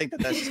so I think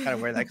that's just kind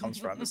of where that comes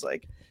from. It's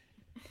like.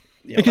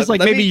 You know, because like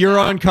maybe you're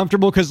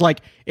uncomfortable because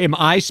like, am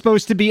I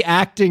supposed to be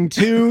acting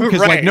too? Because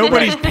like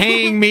nobody's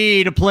paying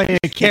me to play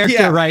a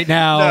character right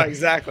now. No,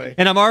 exactly.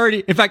 And I'm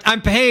already, in fact,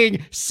 I'm paying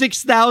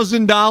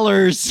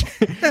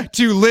 $6,000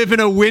 to live in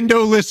a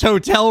windowless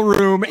hotel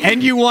room,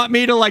 and you want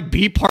me to like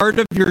be part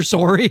of your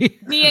story?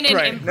 Be in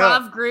an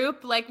improv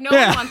group. Like no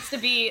one wants to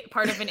be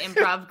part of an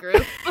improv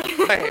group.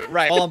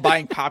 right. While I'm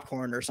buying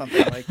popcorn or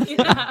something like.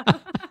 Yeah.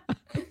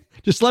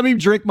 Just let me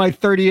drink my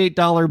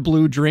 $38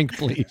 blue drink,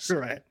 please.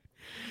 Right.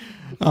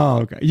 Oh,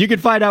 okay. You can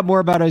find out more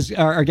about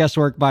our guest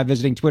work by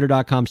visiting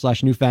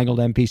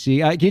twitter.com/newfangled.mpc.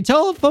 Can you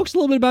tell folks a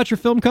little bit about your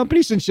film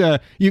company, since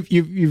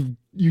you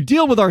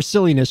deal with our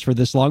silliness for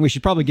this long? We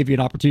should probably give you an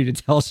opportunity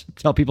to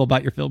tell people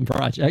about your film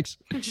projects.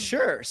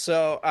 Sure.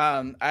 So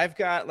I've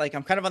got like,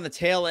 I'm kind of on the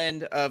tail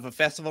end of a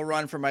festival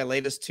run for my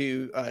latest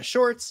two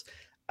shorts.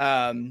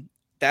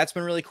 That's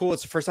been really cool.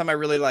 It's the first time I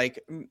really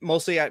like,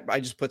 mostly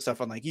I just put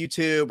stuff on like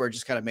YouTube or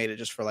just kind of made it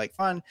just for like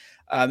fun.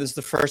 This is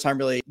the first time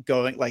really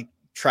going like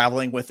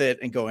traveling with it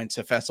and going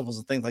to festivals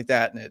and things like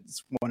that, and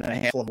it's won a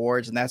handful of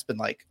awards, and that's been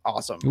like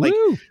awesome. Like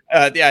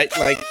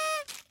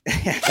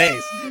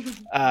thanks.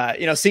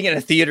 You know, seeing it in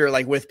a theater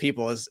like with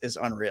people is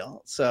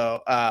unreal.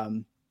 So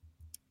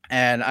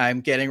and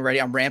I'm getting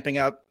ready, I'm ramping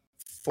up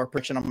for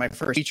production on my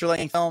first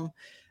feature-length film,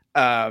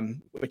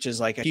 which is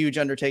like a huge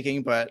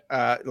undertaking, but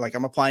like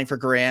I'm applying for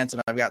grants,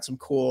 and I've got some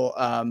cool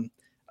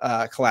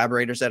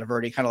collaborators that have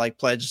already kind of like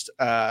pledged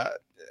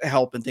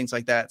help and things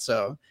like that.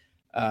 So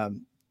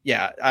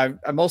yeah, I'm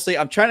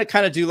trying to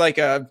kind of do like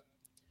I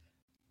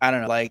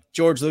don't know, like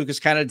George Lucas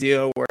kind of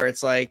deal, where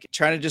it's like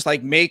trying to just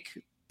like make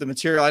the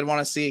material I'd want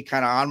to see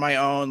kind of on my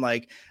own.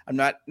 Like I'm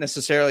not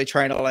necessarily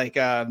trying to like,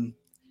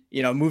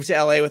 you know, move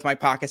to LA with my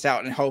pockets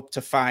out and hope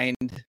to find,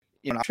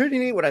 you know, an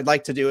opportunity. What I'd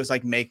like to do is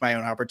like make my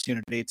own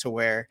opportunity to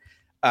where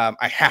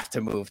I have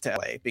to move to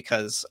LA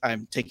because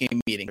I'm taking a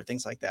meeting or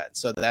things like that.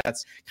 So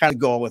that's kind of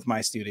the goal with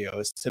my studio,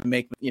 is to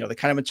make, you know, the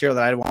kind of material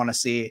that I want to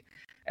see,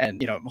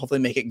 and, you know, hopefully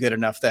make it good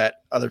enough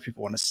that other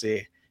people want to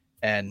see,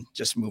 and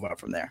just move on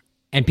from there.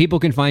 And people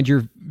can find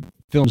your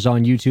films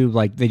on YouTube,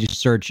 like they just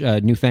search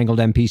Newfangled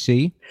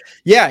NPC.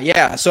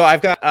 Yeah. So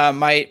I've got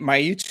my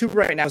YouTube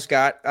right now has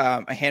got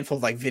a handful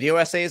of like video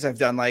essays. I've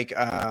done like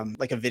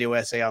a video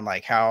essay on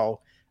like how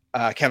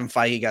Kevin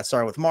Feige got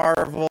started with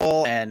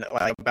Marvel, and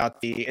like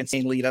about the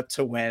insane lead up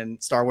to when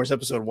Star Wars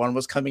Episode 1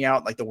 was coming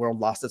out, like the world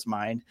lost its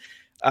mind.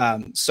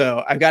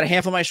 So I've got a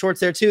handful of my shorts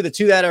there too. The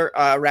two that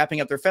are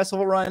wrapping up their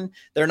festival run,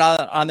 they're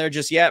not on there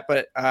just yet,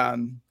 but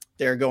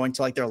they're going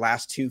to like their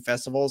last two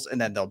festivals,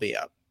 and then they'll be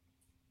up.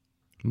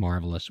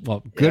 Marvelous.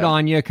 Well, good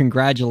on you.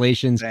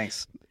 Congratulations.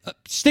 Thanks.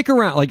 Stick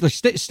around, like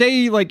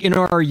stay like in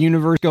our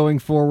universe going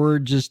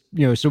forward, just,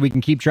 you know, so we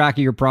can keep track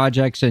of your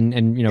projects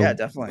and you know,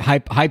 definitely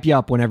hype you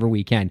up whenever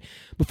we can.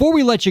 Before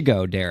we let you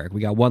go, Derek,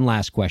 we got one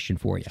last question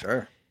for you.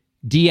 Sure.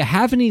 Do you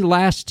have any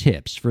last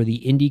tips for the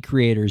indie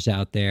creators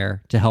out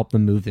there to help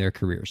them move their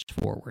careers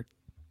forward?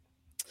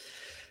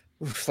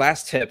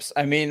 Last tips.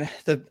 I mean,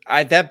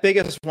 that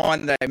biggest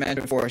one that I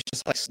mentioned before is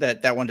just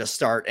like that one to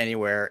start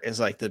anywhere is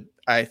like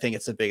I think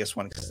it's the biggest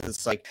one, because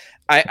it's like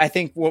I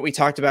think what we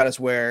talked about is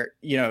where,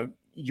 you know,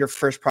 your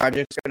first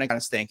project is going to kind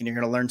of stink and you're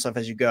going to learn stuff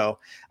as you go.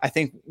 I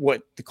think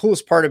what the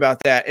coolest part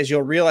about that is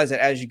you'll realize that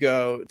as you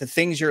go, the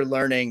things you're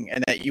learning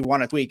and that you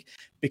want to tweak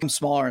become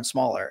smaller and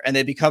smaller, and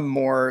they become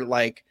more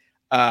like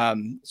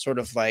sort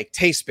of like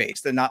taste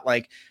based, and not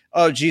like,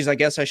 oh geez, I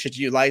guess I should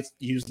use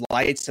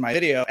lights in my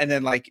video, and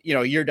then like, you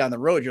know, a year down the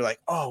road you're like,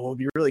 oh, what would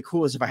be really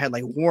cool is if I had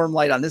like warm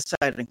light on this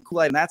side and cool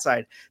light on that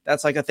side.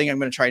 That's like a thing I'm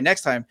going to try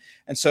next time.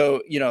 And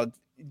so, you know,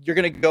 you're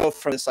going to go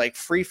from this like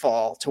free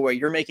fall to where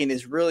you're making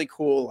these really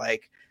cool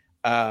like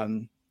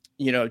you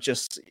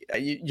just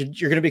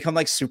you're going to become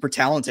like super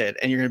talented,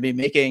 and you're going to be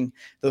making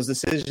those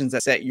decisions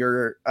that set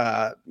your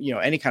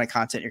any kind of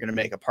content you're going to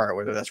make apart,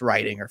 whether that's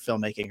writing or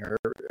filmmaking or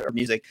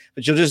music.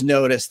 But you'll just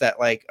notice that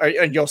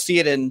and you'll see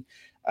it in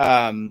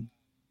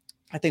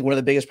I think one of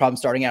the biggest problems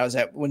starting out is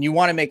that when you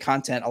want to make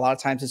content, a lot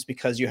of times it's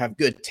because you have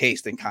good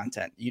taste in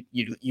content.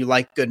 You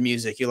like good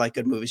music, you like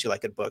good movies, you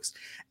like good books.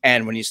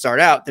 And when you start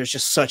out, there's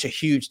just such a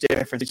huge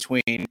difference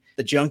between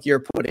the junk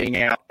you're putting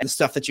out and the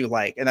stuff that you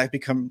like. And that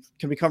can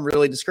become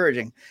really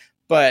discouraging.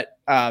 But,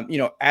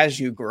 as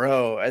you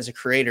grow as a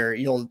creator,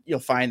 you'll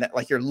find that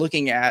like you're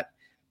looking at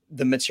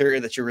the material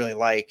that you really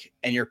like,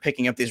 and you're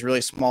picking up these really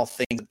small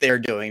things that they're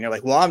doing. You're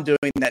like, well, I'm doing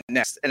that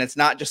next. And it's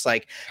not just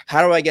like,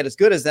 how do I get as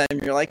good as them?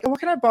 You're like, oh, what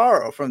can I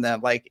borrow from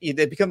them? Like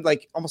they become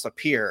like almost a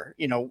peer,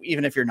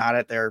 even if you're not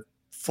at their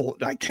full,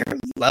 like their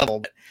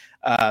level,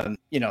 but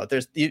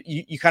there's,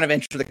 you kind of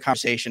enter the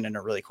conversation in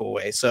a really cool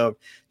way. So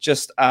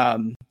just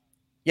kind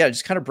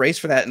of brace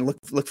for that and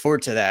look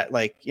forward to that.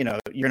 Like, you're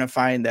going to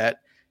find that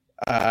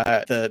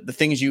the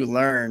things you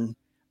learn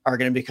are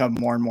going to become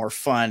more and more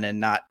fun, and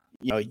not,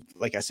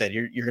 like I said,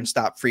 you're going to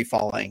stop free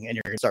falling, and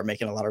you're going to start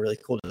making a lot of really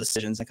cool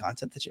decisions and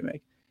content that you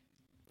make.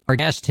 Our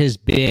guest has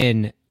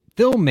been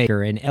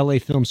filmmaker and LA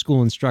Film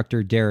School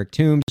instructor Derek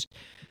Toombs.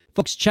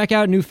 Folks, check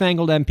out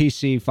Newfangled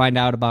NPC, find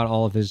out about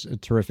all of his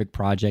terrific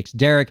projects.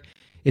 Derek,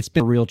 it's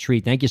been a real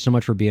treat. Thank you so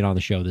much for being on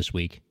the show this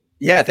week.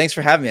 Yeah, thanks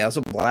for having me. That was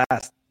a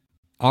blast.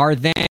 Our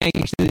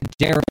thanks to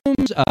Derek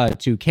Toombs,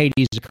 to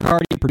Katie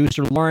Zaccardi,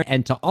 producer Lauren,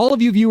 and to all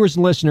of you viewers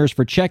and listeners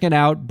for checking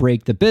out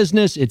Break the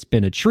Business. It's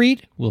been a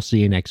treat. We'll see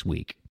you next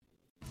week.